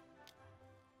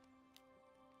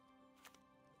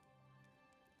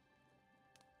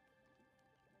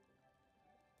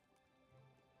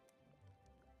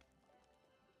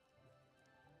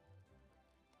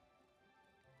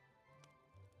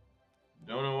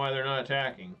 Don't know why they're not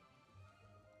attacking.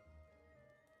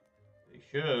 They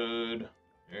should.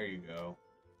 There you go.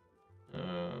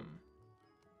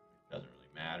 Doesn't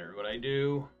really matter what I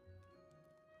do.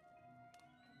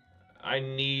 I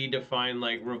need to find,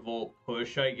 like, Revolt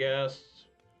Push, I guess.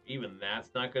 Even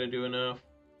that's not going to do enough.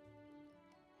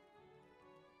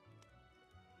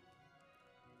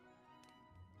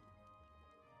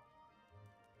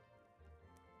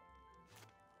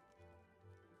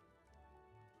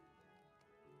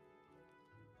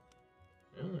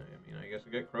 Well, I mean, I guess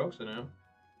I got Kroxa now.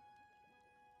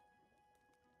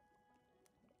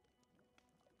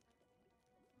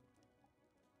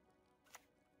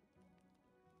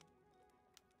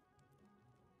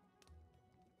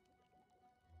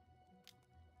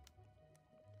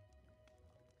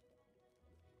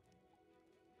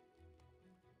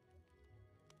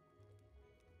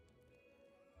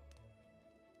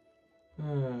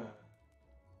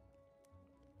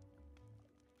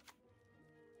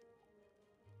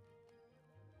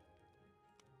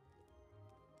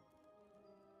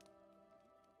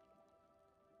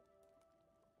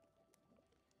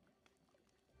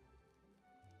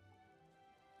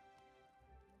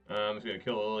 I'm just gonna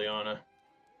kill Liliana.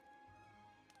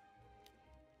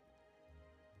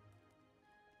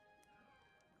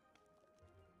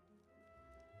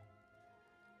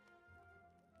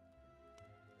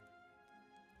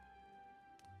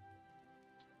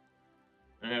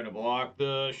 I have to block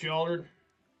the Sheoldred.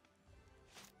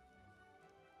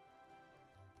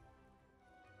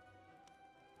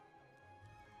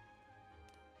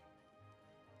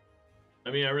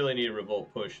 I mean, I really need a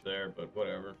Revolt Push there, but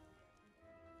whatever.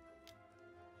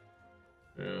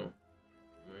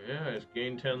 Yeah, just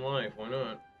gain 10 life. Why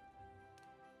not?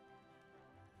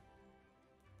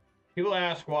 People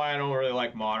ask why I don't really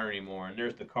like Modern anymore, and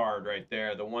there's the card right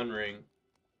there, the One Ring.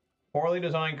 Poorly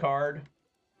designed card.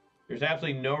 There's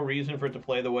absolutely no reason for it to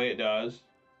play the way it does.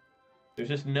 There's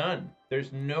just none.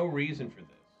 There's no reason for this.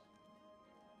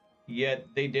 Yet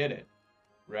they did it,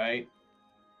 right?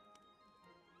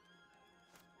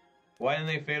 Why didn't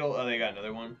they fatal? Oh, they got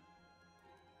another one.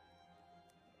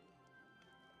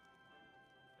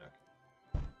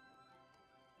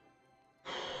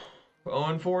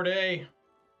 0-4 day.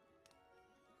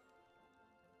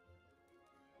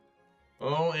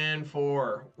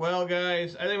 0-4. Well,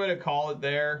 guys, I think I'm going to call it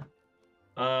there.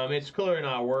 It's clearly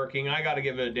not working. I got to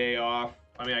give it a day off.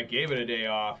 I mean, I gave it a day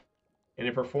off, and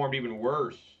it performed even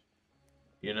worse.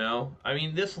 You know? I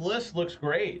mean, this list looks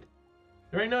great.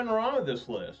 There ain't nothing wrong with this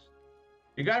list.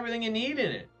 You got everything you need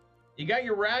in it. You got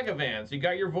your Ragavans. You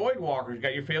got your Voidwalkers. You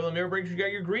got your Fable and Mirror Breakers. You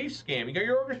got your Grief Scam. You got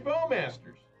your Orcish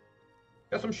Bowmasters.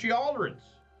 Got some Sheoldreds.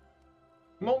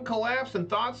 Molten Collapse and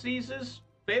Thoughtseizes.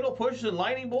 Fatal Pushes and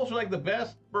Lightning Bolts are like the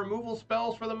best removal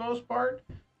spells for the most part.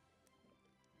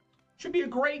 Should be a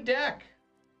great deck.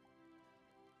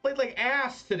 Played like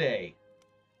ass today.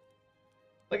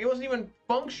 Like, it wasn't even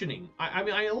functioning. I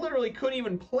mean, I literally couldn't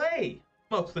even play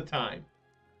most of the time.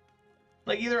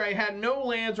 Like, either I had no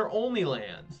lands or only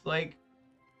lands. Like,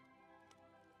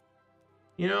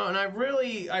 you know, and I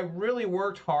really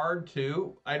worked hard,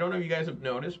 too. I don't know if you guys have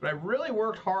noticed, but I really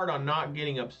worked hard on not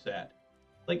getting upset.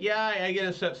 Like, yeah, I get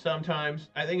upset sometimes.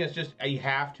 I think it's just, you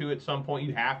have to at some point.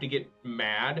 You have to get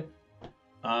mad.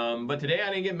 But today I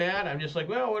didn't get mad. I'm just like,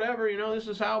 well, whatever, you know, this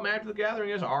is how Magic the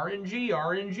Gathering is.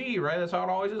 RNG, right? That's how it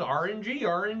always is.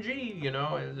 RNG, you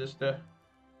know. It's just,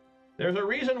 there's a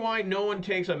reason why no one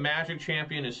takes a Magic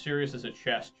champion as serious as a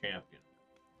chess champion.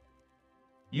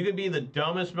 You could be the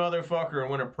dumbest motherfucker and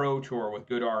win a Pro Tour with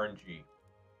good RNG.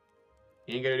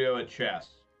 You ain't gonna do it with chess.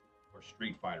 Or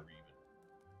Street Fighter even.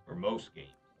 Or most games.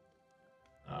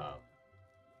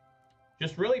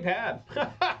 Just really bad.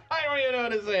 I don't even know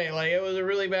what to say. Like, it was a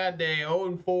really bad day.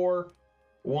 0-4.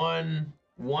 Won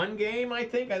one game, I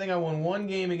think. I think I won one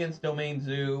game against Domain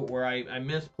Zoo where I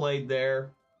misplayed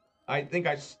there. I think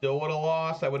I still would have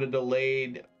lost. I would have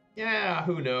delayed. Yeah,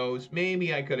 who knows?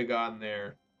 Maybe I could have gotten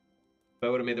there if I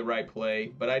would have made the right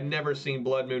play. But I'd never seen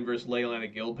Blood Moon versus Leyline the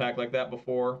Guild Pack like that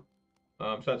before.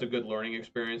 So that's a good learning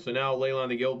experience. So now Leyline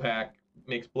the Guild Pack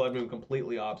makes Blood Moon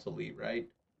completely obsolete, right?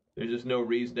 There's just no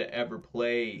reason to ever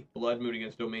play Blood Moon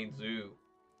against Domain Zoo,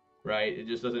 right? It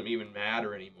just doesn't even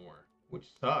matter anymore, which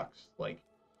sucks. Like,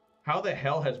 how the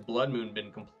hell has Blood Moon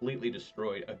been completely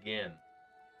destroyed again?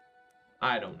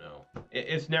 I don't know.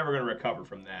 It's never going to recover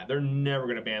from that. They're never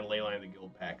going to ban Leyline the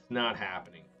Guild Pack. It's not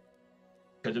happening.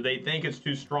 Because if they think it's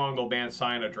too strong, they'll ban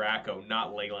Scion Draco,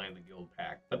 not Leyline the Guild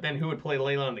Pack. But then who would play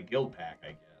Leyline the Guild Pack,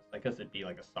 I guess? I guess it'd be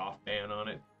like a soft ban on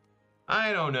it.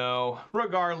 I don't know.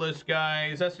 Regardless,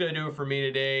 guys, that's going to do it for me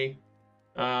today.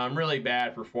 Really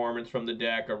bad performance from the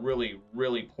deck. A really,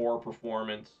 really poor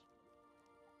performance.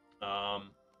 But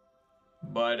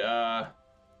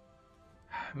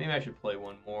maybe I should play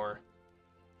one more.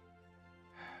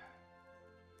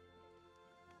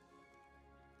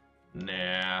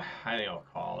 Nah, I think I'll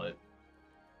call it.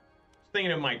 Just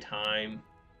thinking of my time,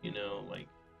 you know, like,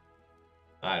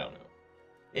 I don't know.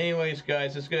 Anyways,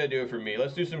 guys, that's going to do it for me.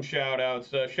 Let's do some shout-outs.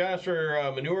 Shout-outs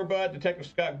for Manure Butt, Detective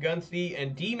Scott Gunsey,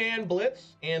 and D-Man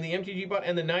Blitz, and the MTG Bot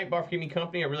and the Nightbot for keeping me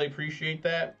company. I really appreciate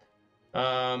that.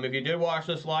 If you did watch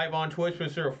this live on Twitch, please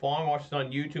consider following. Watch this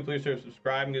on YouTube. Please consider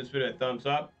subscribing. Give this video a thumbs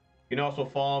up. You can also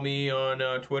follow me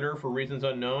on Twitter for reasons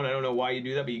unknown. I don't know why you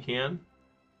do that, but you can.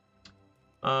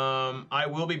 I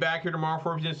will be back here tomorrow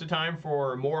for Instant Time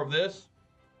for more of this.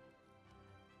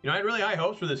 You know, I had really high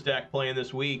hopes for this deck playing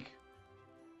this week.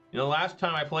 You know, last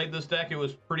time I played this deck, it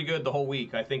was pretty good the whole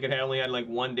week. I think it only had like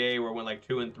one day where it went like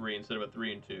 2-3 instead of a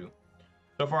 3-2.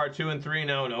 So far, 2-3,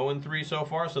 now an 0-3 so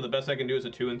far. So the best I can do is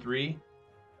a 2-3.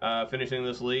 Finishing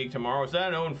this league tomorrow. Is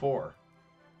that an 0-4?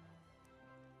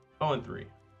 0-3.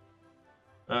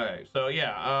 Okay, so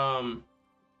yeah.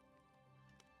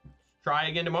 Try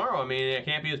again tomorrow. I mean, it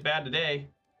can't be as bad today.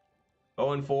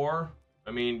 0-4.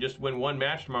 I mean, just win one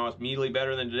match tomorrow is immediately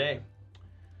better than today.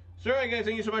 So, alright, guys,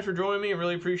 thank you so much for joining me. I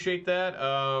really appreciate that.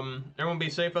 Everyone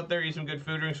be safe out there. Eat some good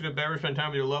food, drink some good beverage, spend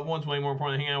time with your loved ones. Way more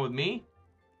important than hanging out with me.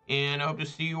 And I hope to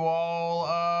see you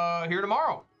all here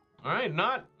tomorrow. Alright,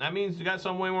 not. That means you got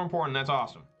something way more important. That's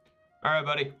awesome. Alright,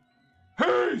 buddy.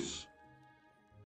 Peace!